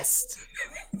blessed.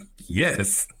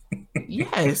 Yes.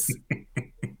 Yes.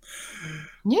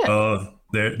 Yeah.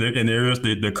 There is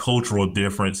the cultural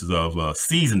differences of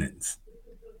seasonings.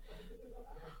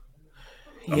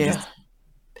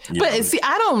 But see,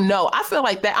 I don't know. I feel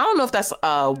like that. I don't know if that's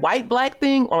a white Black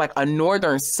thing or like a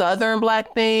northern southern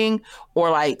Black thing or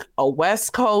like a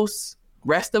West Coast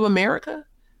rest of America,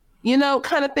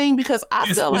 kind of thing. Because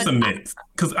it's a mix.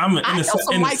 Because I'm in the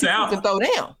South. Can throw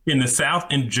down. In the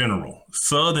South, in general,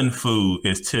 Southern food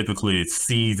is typically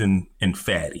seasoned and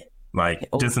fatty,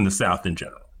 just in the South in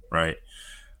general, right?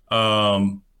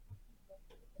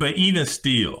 But even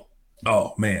still.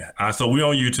 Oh man! So we're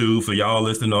on YouTube for y'all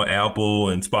listening on Apple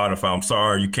and Spotify. I'm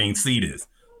sorry you can't see this,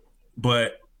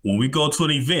 but when we go to an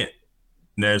event,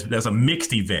 there's a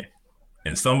mixed event,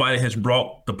 and somebody has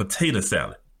brought the potato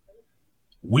salad.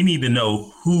 We need to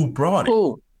know who brought it.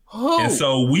 Who? And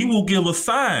so we will give a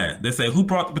sign that says who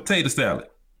brought the potato salad.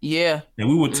 Yeah. And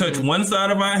we will touch one side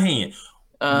of our hand.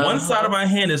 One side of our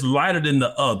hand is lighter than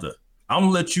the other. I'm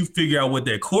gonna let you figure out what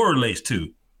that correlates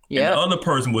to. Yeah. And the other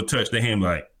person will touch their hand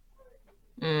like.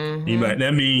 Mm-hmm.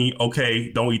 That means,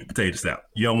 okay, don't eat the potato salad.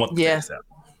 You don't want the potato salad.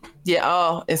 Yeah.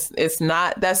 Oh, it's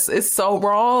not. It's so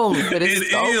wrong. But it's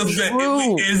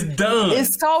true. It's done.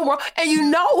 It's so wrong. And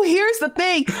here's the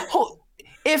thing.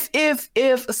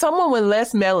 If someone with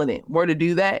less melanin were to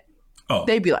do that,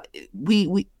 they'd be like,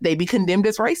 they'd be condemned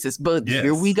as racist. But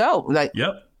here we go. Like,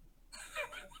 yep.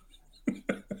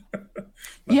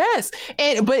 Yes.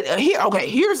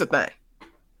 Here's the thing.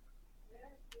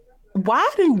 Why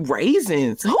do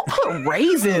raisins? Who put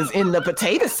raisins in the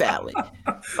potato salad?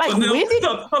 Like,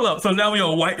 hold up. So now we're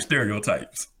on white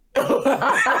stereotypes.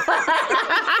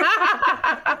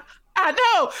 I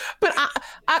know, but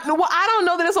I don't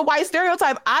know that it's a white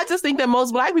stereotype. I just think that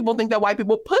most Black people think that white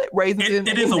people put raisins in.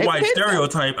 It is a white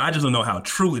stereotype. I just don't know how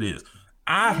true it is.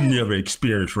 I've never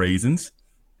experienced raisins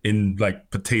in like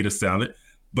potato salad,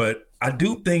 but I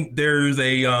do think there's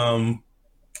I'm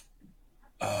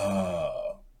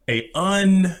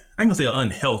gonna say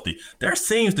unhealthy. There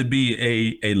seems to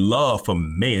be a love for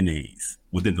mayonnaise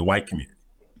within the white community.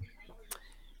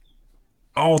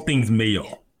 All things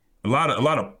mayo. A lot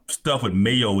of stuff with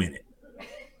mayo in it.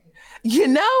 You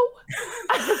know?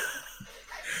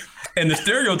 And the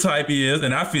stereotype is,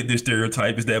 and I fit this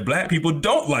stereotype, is that black people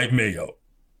don't like mayo.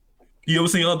 You ever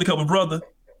seen Undercover Brother?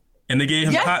 And they gave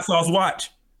him a hot sauce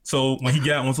watch. So when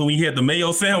he had the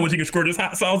mayo sandwich, he could squirt his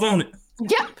hot sauce on it.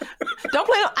 Yeah. Don't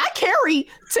play I carry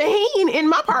tahini in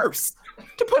my purse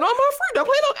to put on my fruit. Don't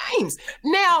play no games.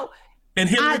 Now, and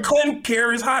Hillary Clinton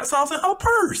carries hot sauce in her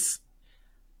purse.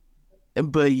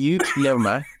 But you, never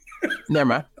mind.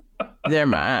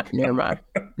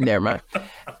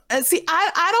 See,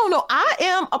 I don't know. I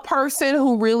am a person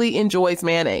who really enjoys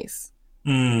mayonnaise.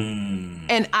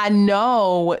 And I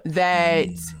know that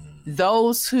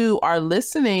those who are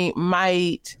listening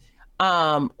might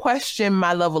question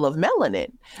my level of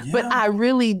melanin. But I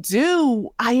really do.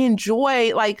 I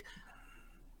enjoy, like,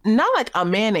 not like a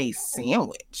mayonnaise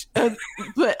sandwich, but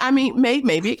I mean,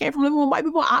 maybe it came from living with white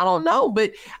people. I don't know,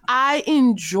 but I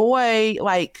enjoy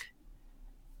like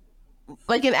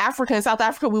in Africa, in South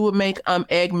Africa, we would make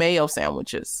egg mayo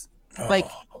sandwiches, like,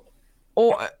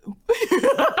 or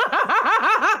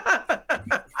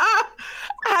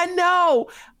I know,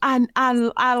 I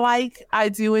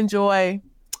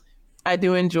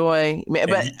do enjoy,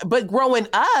 but growing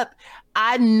up,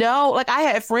 I know, like, I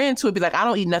had friends who would be like, I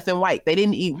don't eat nothing white. They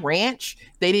didn't eat ranch.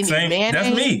 They didn't eat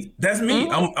mayonnaise. That's me.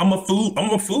 Mm-hmm. I'm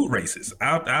a food racist.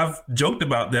 I've joked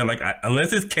about that. Like,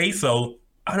 unless it's queso,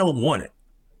 I don't want it.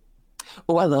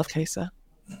 Oh, I love queso.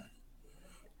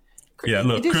 Yeah,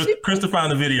 look, Krista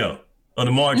found the video of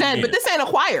the marching. Nah, but this ain't a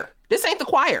choir. This ain't the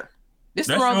choir. This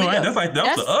is the wrong video. That's the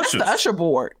ushers. That's the usher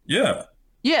board. Yeah.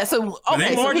 Yeah. So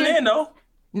they marching in though.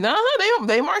 No,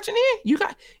 they marching in. You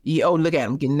got look at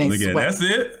them getting next. Look at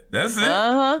that's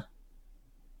it.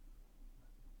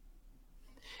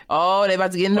 Oh, they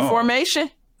about to get in the formation.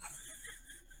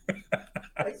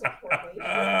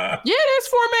 Yeah, there's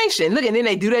formation. Look, and then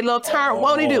they do their little turn.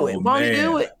 Won't he do it? Won't he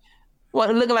do it?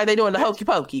 Looking like they doing the hokey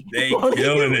pokey. They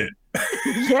killing it.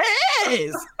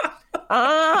 Yes.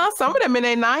 Some of them in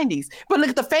their 90s. But look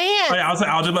at the fans. I was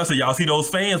just about to say, y'all see those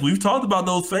fans? We've talked about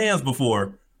those fans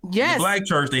before. Yes. In the black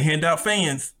church, they hand out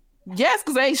fans. Yes,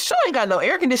 because they sure ain't got no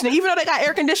air conditioning, even though they got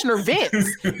air conditioner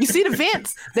vents. You see the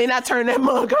vents? They not turning that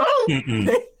mug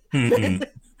on.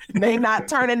 They not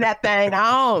turning that thing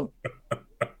on.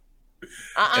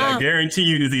 And I guarantee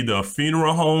you it's either a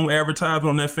funeral home advertisement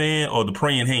on that fan or the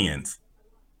praying hands.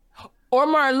 Or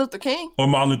Martin Luther King.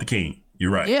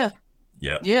 You're right. Yeah.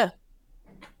 Yeah. Yeah.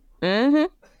 Mm-hmm.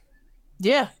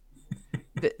 Yeah.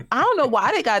 I don't know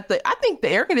why they got I think the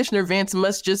air conditioner vents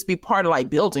must just be part of like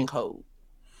building code.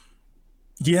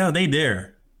 Yeah, they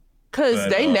there. Because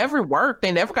they never worked.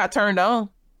 They never got turned on.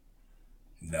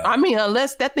 No. I mean,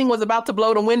 unless that thing was about to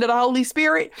blow the wind of the Holy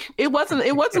Spirit, it wasn't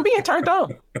being turned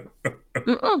on.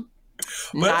 But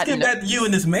let's get back to you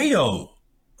and this mayo.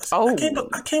 Oh,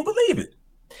 I can't believe it.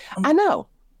 I know.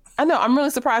 I'm really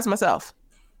surprised myself.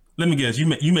 Let me guess.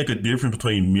 You make a difference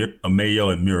between a mayo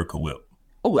and Miracle Whip.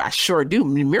 Oh, I sure do.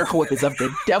 Miracle Whip is of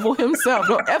the devil himself.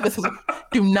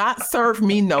 Do not serve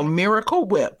me no Miracle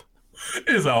Whip.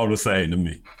 It's all the same to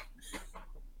me.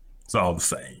 It's all the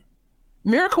same.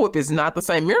 Miracle Whip is not the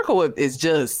same. Miracle Whip is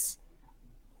just...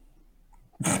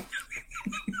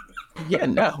 Yeah,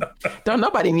 no. Don't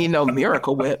nobody need no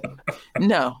Miracle Whip.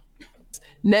 No.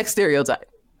 Next stereotype.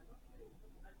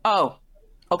 Oh.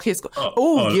 Okay. Yeah.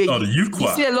 The youth choir.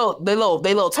 You see that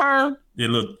little turn? Yeah,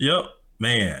 look. Yep.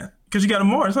 Man. Because you got to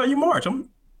march. That's how you march.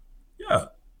 Yeah.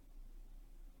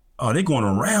 Oh, they going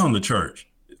around the church.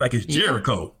 Like it's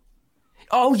Jericho.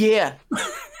 Oh, yeah.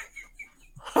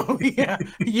 Oh, yeah.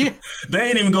 Yeah. They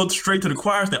ain't even go straight to the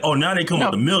choir stand. Oh, now they come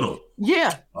up the middle.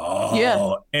 Yeah. Oh,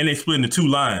 yeah. And they split into two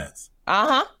lines.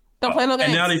 Don't play no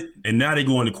games. And now they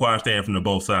go in the choir stand from the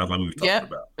both sides like we were talking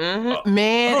about. Mm-hmm.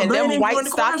 Man, and then white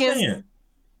stockings.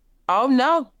 Oh,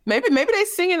 no. Maybe they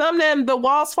singing them the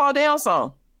Walls Fall Down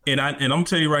song. And I'm gonna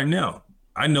tell you right now,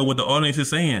 I know what the audience is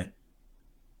saying.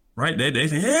 Right? They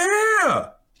say, yeah.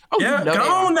 Oh, yeah,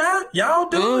 come on now. Y'all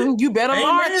do it. You better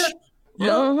march. Yeah.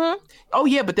 Mm-hmm. Oh,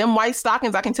 yeah, but them white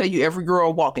stockings, I can tell you, every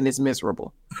girl walking is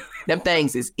miserable. Them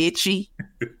things is itchy.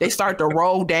 They start to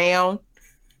roll down.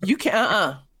 You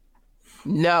can't,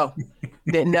 No.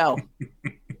 No.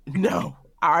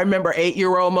 I remember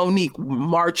 8-year-old Monique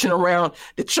marching around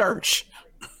the church.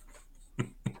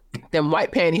 Them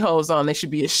white pantyhose on, they should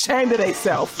be ashamed of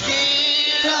themselves.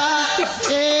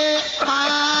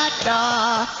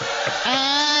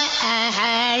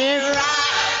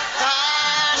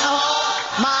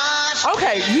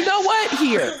 Okay, you know what?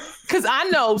 Here, because I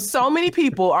know so many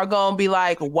people are going to be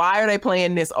like, why are they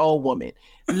playing this old woman?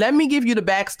 Let me give you the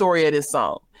backstory of this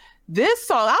song. This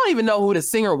song, I don't even know who the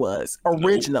singer was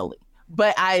originally,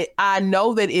 but I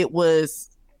know that it was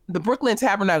the Brooklyn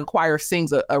Tabernacle Choir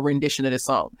sings a rendition of this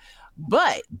song.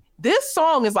 But this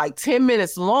song is like 10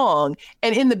 minutes long.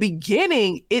 And in the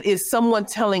beginning, it is someone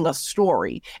telling a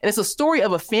story. And it's a story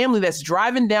of a family that's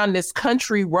driving down this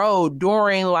country road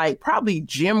during like probably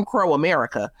Jim Crow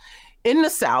America in the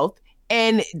South.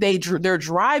 And they're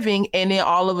driving, and then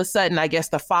all of a sudden, I guess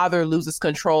the father loses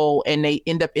control and they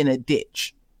end up in a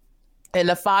ditch. And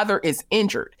the father is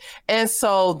injured. And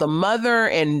so the mother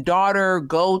and daughter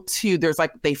go to, there's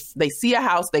like, they see a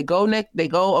house, they go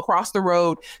across the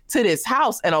road to this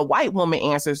house, and a white woman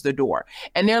answers the door.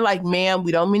 And they're like, ma'am,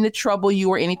 we don't mean to trouble you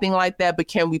or anything like that, but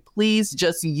can we please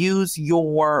just use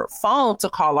your phone to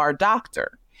call our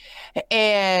doctor?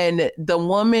 And the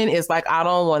woman is like, I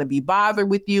don't want to be bothered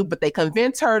with you, but they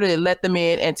convince her to let them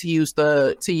in and to use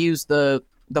the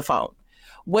phone.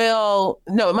 Well,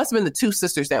 no, it must have been the two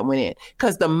sisters that went in,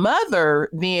 because the mother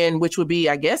then, which would be,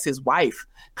 I guess, his wife,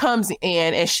 comes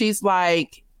in and she's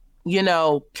like, you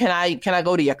know, can I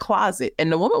go to your closet?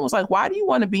 And the woman was like, why do you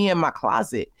want to be in my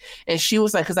closet? And she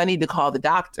was like, because I need to call the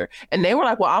doctor. And they were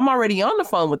like, well, I'm already on the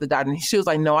phone with the doctor. And she was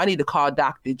like, no, I need to call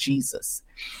Dr. Jesus.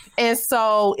 And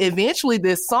so eventually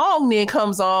this song then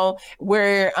comes on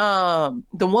where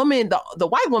the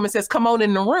white woman says, come on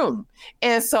in the room.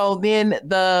 And so then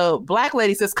the black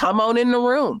lady says, come on in the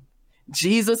room.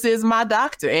 Jesus is my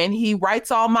doctor, and he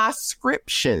writes all my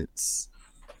scriptions.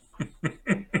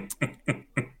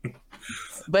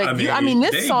 But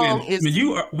this song is.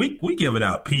 We giving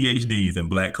out PhDs in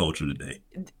black culture today.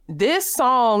 This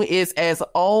song is as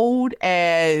old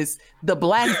as the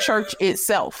black church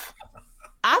itself.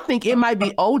 I think it might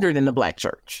be older than the black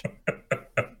church.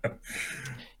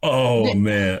 Oh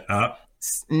man!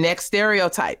 Next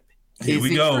stereotype. Here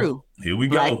we go.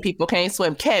 Black people can't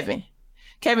swim. Kevin,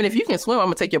 if you can swim, I'm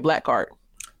gonna take your black card.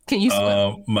 Can you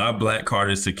swim? My black card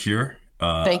is secure.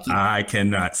 Thank you. I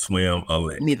cannot swim a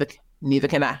lick. Neither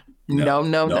can I.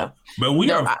 No. But we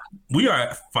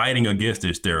are fighting against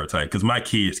this stereotype because my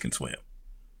kids can swim.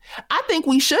 I think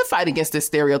we should fight against this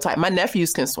stereotype. My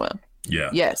nephews can swim. Yeah.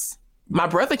 Yes. My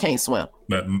brother can't swim.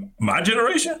 But my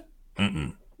generation?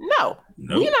 Mm-mm. No.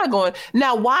 We're not going.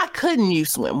 Now, why couldn't you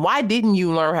swim? Why didn't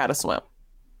you learn how to swim?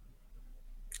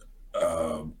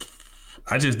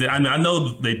 I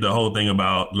know the whole thing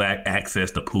about lack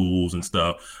access to pools and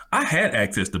stuff. I had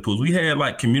access to pools. We had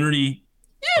like community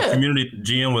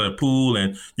gym with a pool,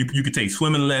 and you could take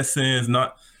swimming lessons.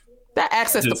 Not that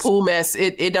access to pool mess.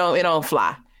 It don't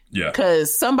fly. Yeah.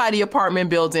 Because somebody apartment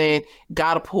building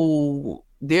got a pool.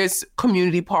 There's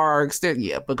community parks there.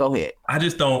 Yeah, but go ahead. I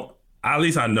just don't. At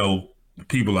least I know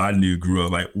people I knew grew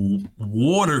up like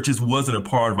water just wasn't a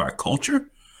part of our culture.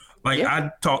 Like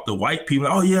I talked to white people.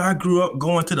 Oh yeah, I grew up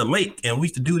going to the lake and we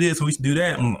used to do this and we used to do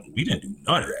that. And we didn't do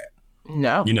none of that.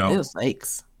 No, it was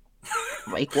lakes,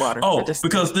 lake water. Oh,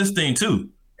 because this thing too.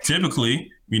 Typically,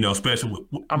 especially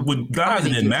with guys, it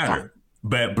didn't matter.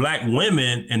 But black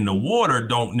women and the water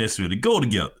don't necessarily go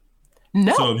together.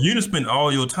 No. So if you just spend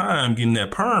all your time getting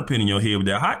that perm pin in your head with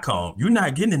that hot comb, you're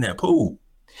not getting in that pool.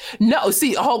 No,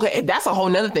 see, okay, that's a whole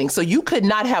nother thing. So you could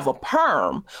not have a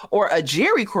perm or a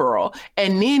jerry curl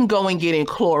and then go and get in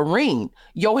chlorine.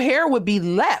 Your hair would be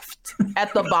left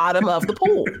at the bottom of the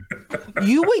pool.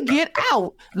 You would get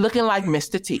out looking like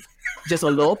Mr. T, just a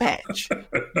little patch.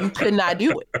 You could not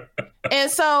do it. And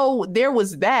so there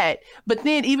was that. But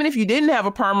then even if you didn't have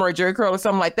a perm or a jerry curl or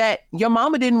something like that, your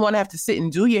mama didn't want to have to sit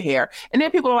and do your hair. And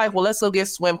then people are like, well, let's go get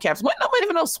swim caps. What? Nobody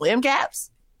even knows swim caps.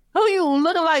 Who you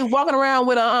looking like walking around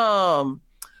with a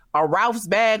Ralph's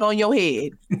bag on your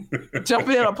head,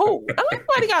 jumping in a pool?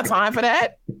 Nobody got time for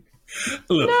that.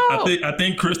 Look, no. I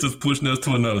think Krista's pushing us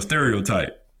to another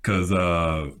stereotype because,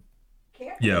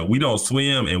 we don't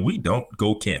swim and we don't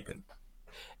go camping.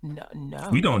 No.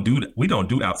 We don't do that. We don't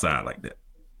do outside like that.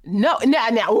 No,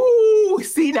 now, ooh,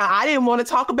 see, now I didn't want to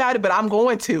talk about it, but I'm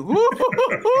going to.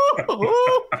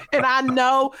 And I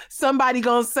know somebody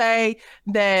gonna say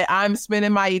that I'm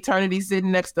spending my eternity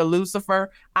sitting next to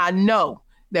Lucifer. I know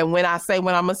that when I say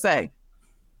what I'm gonna say,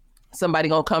 somebody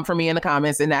gonna come for me in the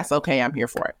comments, and that's okay. I'm here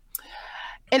for it.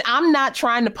 And I'm not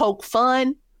trying to poke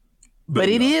fun, but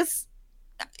it is.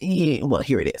 Yeah, well,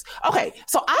 here it is. Okay,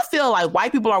 so I feel like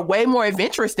white people are way more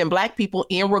adventurous than black people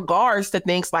in regards to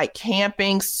things like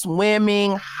camping,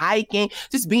 swimming, hiking,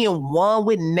 just being one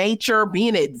with nature,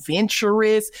 being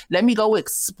adventurous. Let me go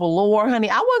explore, honey.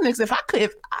 Growing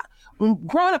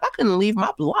up, I couldn't leave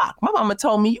my block. My mama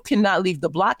told me you cannot leave the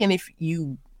block, and if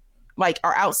you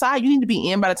are outside, you need to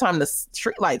be in by the time the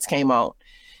street lights came on.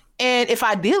 And if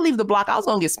I did leave the block, I was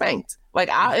gonna get spanked.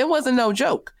 It wasn't no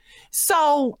joke.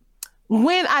 So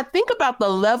when I think about the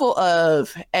level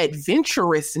of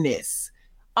adventurousness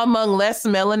among less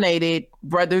melanated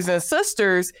brothers and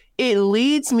sisters, it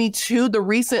leads me to the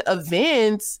recent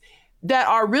events that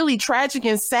are really tragic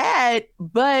and sad,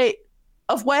 but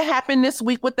of what happened this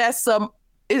week with that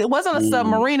it wasn't a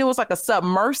submarine, it was like a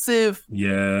submersive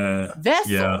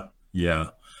vessel. Yeah.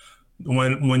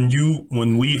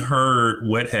 When we heard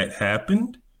what had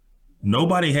happened,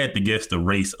 nobody had to guess the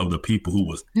race of the people who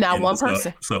was not in one the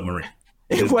person. Submarine.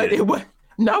 It wasn't.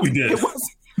 No,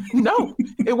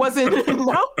 it wasn't,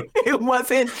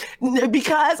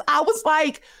 because I was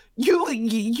like,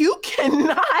 you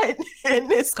cannot, and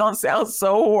this gonna sound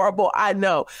so horrible, I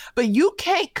know, but you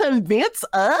can't convince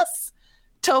us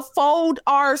to fold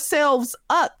ourselves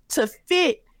up to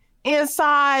fit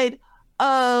inside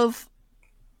of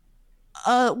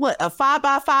a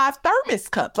 5x5 thermos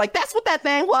cup. Like, that's what that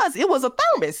thing was. It was a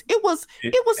thermos. It was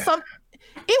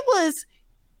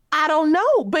I don't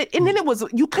know, and then it was,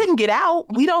 you couldn't get out.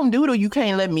 We don't do it, or you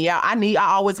can't let me out. I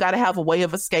always got to have a way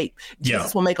of escape.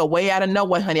 Jesus will make a way out of no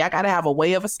way, honey. I got to have a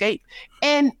way of escape.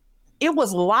 And it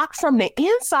was locked from the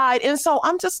inside. And so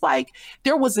I'm just like,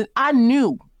 I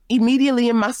knew immediately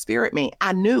in my spirit, man,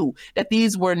 I knew that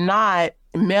these were not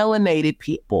melanated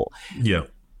people. Yeah.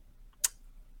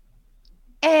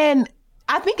 And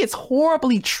I think it's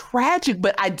horribly tragic,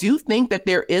 but I do think that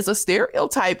there is a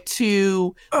stereotype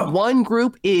to one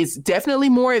group is definitely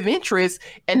more adventurous,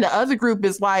 and the other group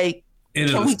is like, it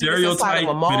is a stereotype,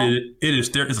 but it's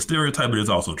a stereotype, but it's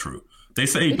also true. They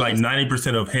say like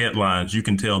 90% of headlines, you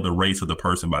can tell the race of the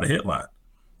person by the headline.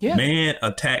 Yeah. Man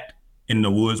attacked in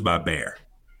the woods by bear.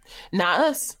 Not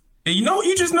us. And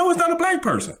you just know it's not a black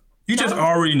person. You just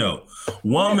already know.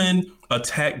 Woman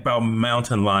attacked by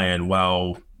mountain lion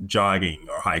while jogging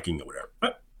or hiking or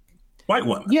whatever. White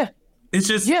woman. Yeah. It's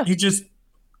just,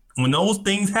 when those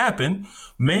things happen,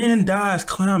 man dies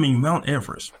climbing Mount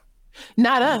Everest.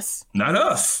 Not us. Not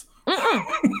us.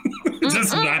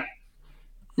 Just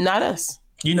not us.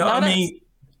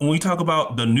 When we talk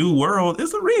about the new world,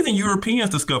 there's a reason Europeans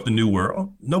discovered the new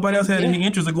world. Nobody else had any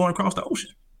interest in going across the ocean.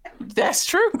 That's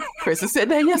true. Krista said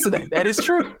that yesterday. That is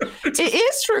true. It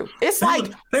is true. It's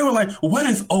they were like, what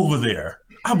is over there?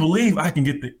 I believe I can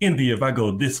get to India if I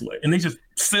go this way. And they just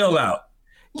sell out.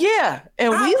 Yeah.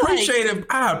 And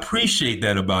I appreciate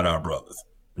that about our brothers.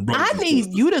 I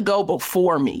need you to go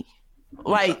before me.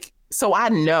 So I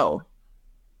know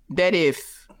that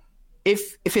if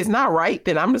it's not right,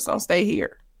 then I'm just gonna stay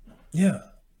here. Yeah.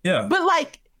 Yeah. But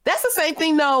that's the same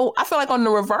thing though. I feel like on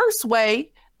the reverse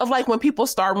way of when people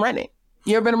start running.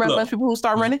 You ever been around a bunch of people who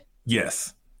start running?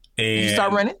 Yes. And you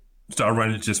start running? Start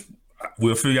running,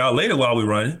 we'll figure out later while we're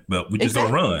running, but we just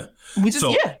don't run.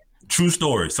 True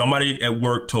story. Somebody at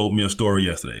work told me a story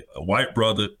yesterday. A white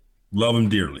brother, love him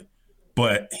dearly.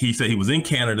 But he said he was in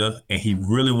Canada and he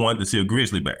really wanted to see a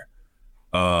grizzly bear.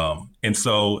 And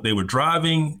so they were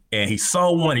driving and he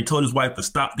saw one. He told his wife to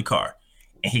stop the car.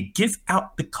 And he gets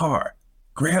out the car,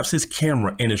 grabs his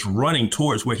camera, and is running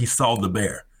towards where he saw the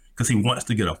bear because he wants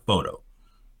to get a photo.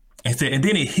 And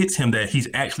then it hits him that he's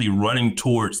actually running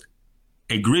towards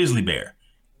a grizzly bear.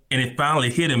 And it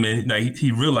finally hit him, and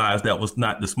he realized that was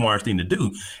not the smartest thing to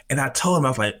do. And I told him, I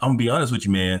was like, I'm gonna be honest with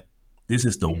you, man. This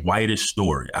is the whitest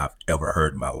story I've ever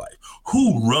heard in my life.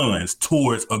 Who runs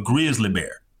towards a grizzly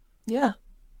bear? Yeah.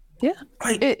 Yeah.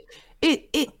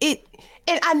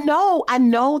 And I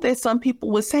know that some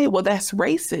people would say, well, that's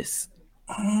racist.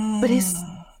 But it's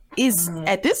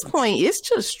at this point, it's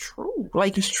just true.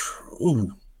 It's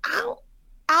true. I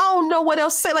don't know what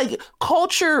else to say.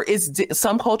 Culture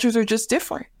some cultures are just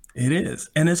different. It is.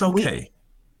 And it's okay.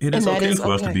 It is okay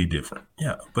for us to be different.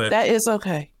 Yeah. But that is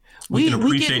okay. We can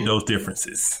appreciate those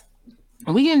differences.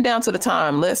 We getting down to the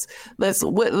time.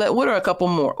 What are a couple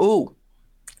more? Ooh.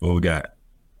 What we got?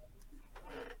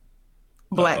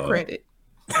 Black credit.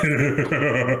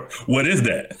 What is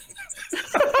that?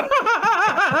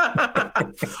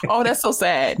 Oh, that's so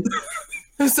sad.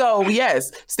 So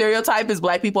yes, stereotype is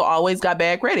black people always got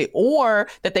bad credit, or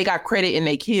that they got credit in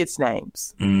their kids'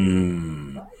 names.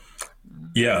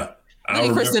 Yeah. Look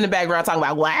at Chris in the background talking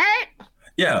about what?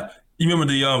 Yeah. You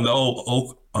remember the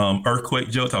old earthquake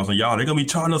joke? I was like, y'all, they're gonna be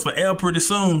charging us for L pretty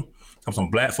soon. I'm some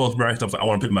black folks marrying stuff. I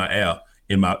want to put my L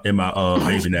in my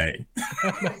baby name.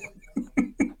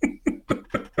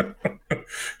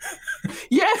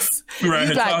 Yes. Right.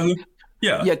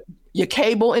 You got your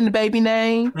cable in the baby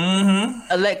name,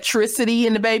 electricity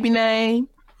in the baby name,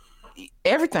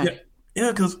 everything.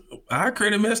 Yeah, because our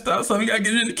credit messed up, so we got to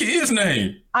get it in the kid's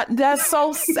name. That's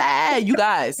so sad, you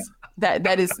guys.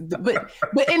 That is, but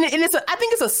and it's I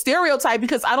think it's a stereotype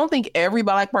because I don't think every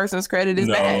Black person's credit is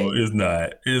bad. No, it's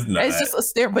not. It's not. It's just a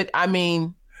stereotype. But I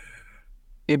mean,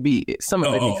 some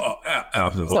of it.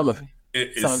 Absolutely. Some of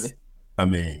it. Some of it. I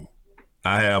mean,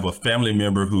 I have a family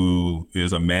member who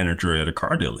is a manager at a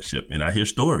car dealership, and I hear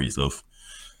stories of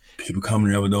people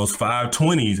coming there with those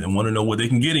 520s and want to know what they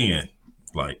can get in.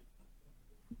 Like,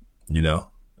 you got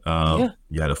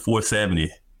a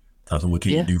 470. Tell them, what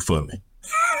can you do for me?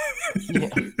 Yeah.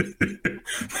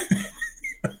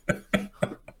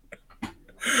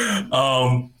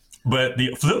 But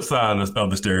the flip side of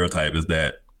the stereotype is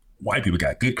that white people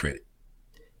got good credit.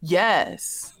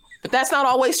 Yes, but that's not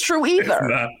always true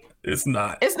either. It's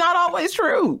not. It's not always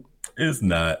true. It's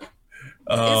not.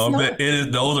 But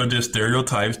those are just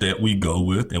stereotypes that we go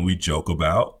with and we joke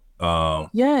about.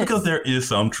 Yes. Because there is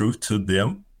some truth to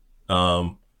them.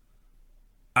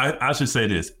 I should say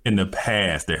this. In the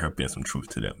past, there have been some truth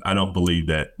to them. I don't believe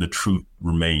that the truth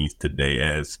remains today,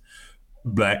 as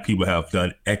Black people have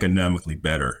done economically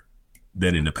better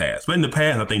than in the past. But in the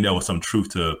past, I think there was some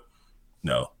truth to,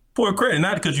 for credit,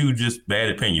 not because you were just bad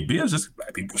at paying your bills, just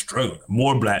Black people were struggling.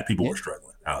 More Black people were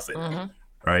struggling, I'll say that.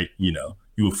 Right? You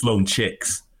were floating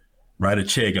checks. Write a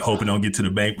check and hope it don't get to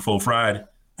the bank before Friday.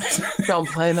 Don't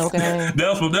play no game.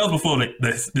 That was before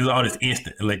there's all this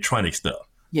instant electronic stuff.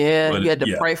 Yeah, but you had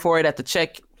to pray for it at the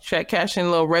check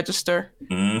cashing little register.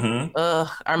 Mm-hmm.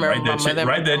 I remember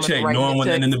write that check, knowing when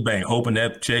they're in the bank, hoping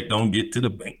that check don't get to the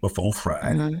bank before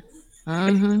Friday.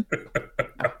 Mm-hmm.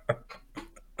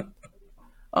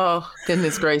 Oh,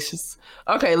 goodness gracious.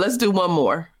 Okay, let's do one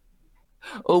more.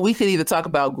 Or we could either talk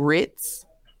about grits.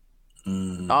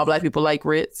 All Black people like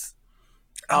grits.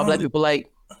 All Black people like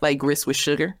grits with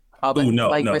sugar. All Black people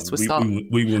like grits with salt.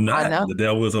 We will not. I know. The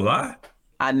devil is a lie.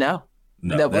 I know.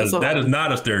 No, that is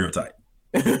not a stereotype.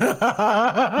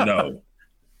 No.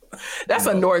 That's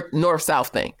a north-south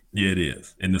thing. Yeah, it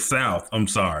is. In the South, I'm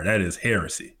sorry, that is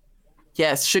heresy.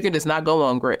 Yes, sugar does not go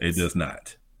on grits. It does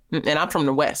not. And I'm from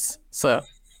the West, so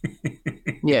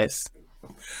yes.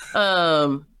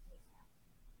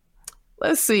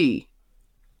 Let's see.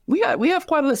 We have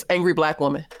quite a list. Angry Black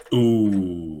woman.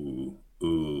 Ooh.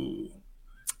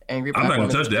 Angry Black woman. I'm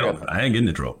not gonna touch that one. I ain't getting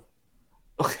in trouble.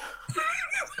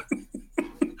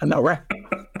 I know, right?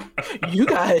 You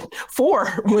got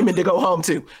 4 women to go home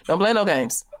to. Don't play no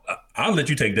games. I'll let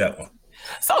you take that one.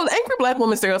 So the angry Black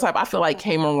woman stereotype, I feel like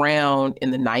came around in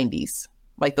the 90s,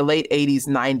 like the late 80s,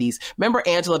 90s. Remember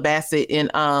Angela Bassett in,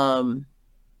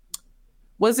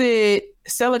 was it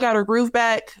Stella Got Her Groove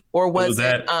Back? Or was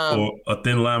that or A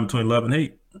Thin Line Between Love and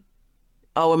Hate?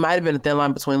 Oh, it might have been A Thin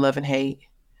Line Between Love and Hate.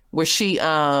 Where she, hold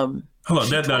on,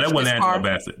 that wasn't Angela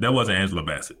Bassett. That wasn't Angela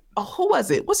Bassett. Oh, who was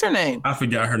it? What's her name? I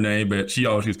forgot her name, but she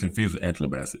always gets confused with Angela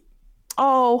Bassett.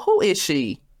 Oh, who is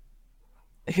she?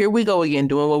 Here we go again,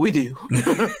 doing what we do.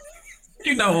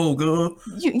 You know, girl.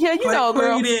 You know,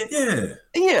 girl.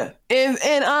 Yeah.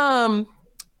 And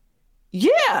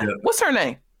yeah. What's her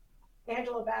name?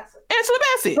 Angela Bassett. Angela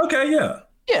Bassett. Okay, yeah.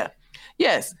 Yeah.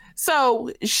 Yes.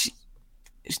 So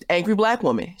angry Black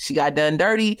woman. She got done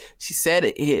dirty. She said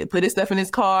it, put his stuff in his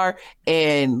car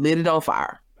and lit it on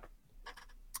fire.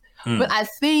 But I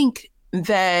think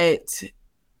that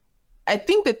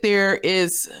there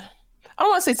is, I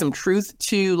don't want to say some truth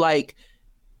to like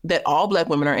that all Black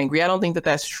women are angry. I don't think that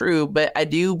that's true, but I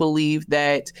do believe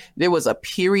that there was a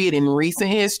period in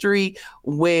recent history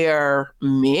where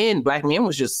Black men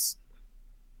was just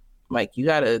like, you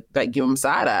gotta like give them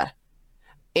side eye.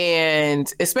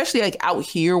 And especially like out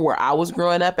here where I was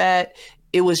growing up at,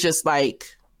 it was just like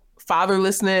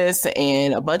fatherlessness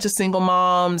and a bunch of single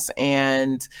moms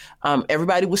and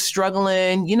everybody was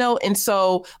struggling, and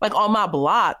so like on my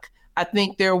block, I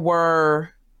think there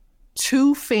were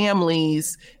 2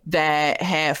 families that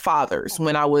had fathers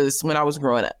when I was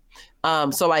growing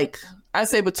up. So like I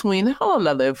say between, how long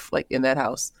I live like in that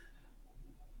house?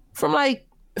 From like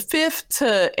 5th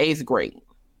to 8th grade.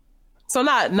 So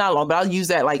not long, but I'll use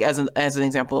that like as an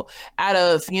example. Out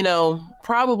of,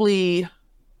 probably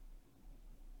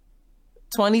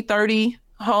 20, 30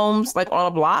 homes like on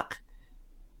a block,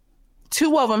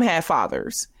 2 of them had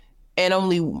fathers.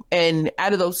 And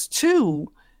out of those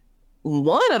 2,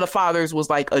 one of the fathers was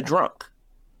like a drunk.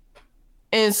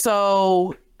 And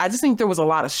so I just think there was a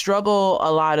lot of struggle,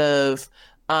 a lot of,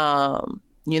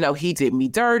 he did me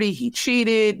dirty, he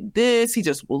cheated, he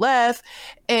just left.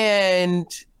 And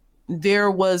there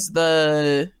was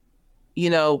the,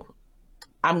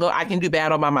 I can do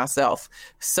bad all by myself.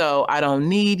 So I don't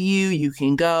need you. You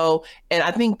can go. And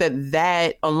I think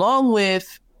that along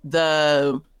with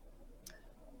the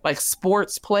like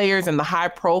sports players and the high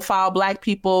profile Black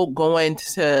people going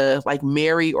to like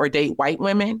marry or date white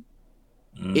women.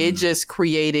 It just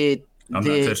created I'm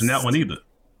not touching that one either.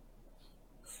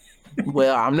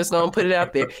 Well, I'm just gonna put it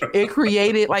out there. It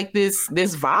created like this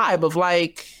vibe of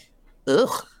like,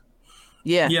 ugh.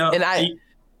 Yeah. And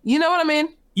you know what I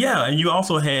mean? Yeah, and you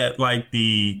also had like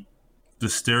the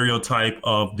stereotype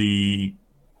of the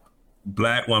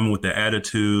Black woman with the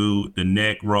attitude, the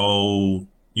neck roll,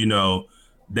 you know,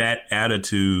 that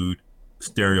attitude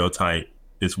stereotype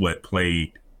is what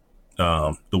played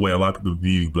the way a lot of people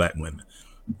view Black women,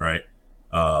 right?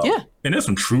 And there's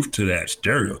some truth to that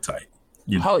stereotype.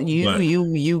 You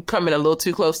coming a little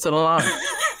too close to the line.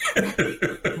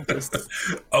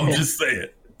 I'm just saying.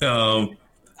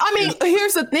 I mean,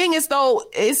 here's the thing is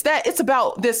that it's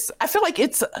about this. I feel like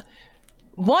it's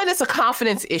a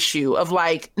confidence issue of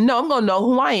like, no, I'm going to know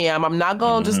who I am. I'm not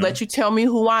going to just let you tell me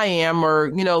who I am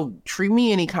or, you know, treat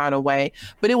me any kind of way.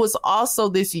 But it was also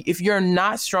this, if you're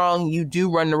not strong, you do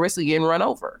run the risk of getting run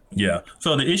over. Yeah.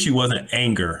 So the issue wasn't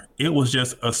anger. It was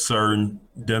just a certain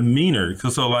demeanor.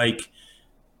 So like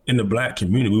in the Black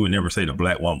community, we would never say the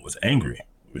Black woman was angry.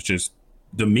 It was just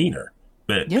demeanor.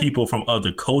 But people from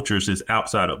other cultures just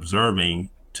outside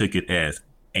observing took it as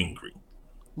angry.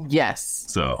 Yes.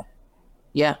 So.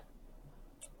 Yeah.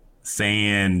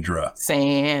 Sandra.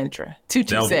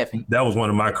 227. That was one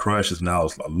of my crushes when I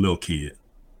was a little kid.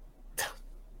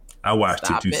 I watched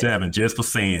 227 just for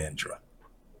Sandra.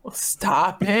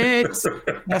 Stop it.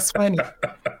 That's funny.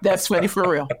 That's funny for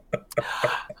real.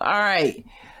 All right.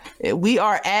 We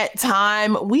are at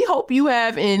time. We hope you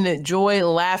have enjoyed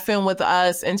laughing with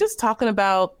us and just talking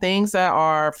about things that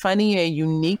are funny and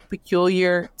unique,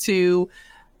 peculiar to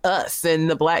us in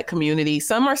the Black community.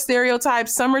 Some are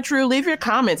stereotypes, some are true. Leave your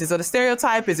comments. Is it a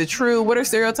stereotype? Is it true? What are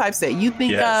stereotypes that you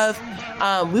think of?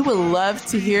 We would love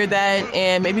to hear that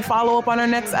and maybe follow up on our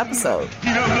next episode.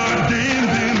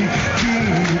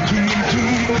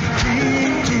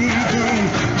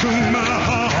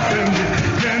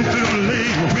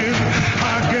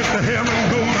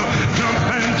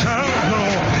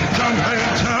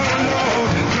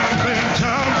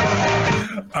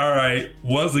 All right.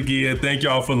 Once again, thank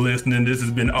y'all for listening. This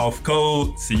has been Off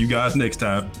Code. See you guys next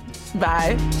time.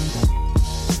 Bye.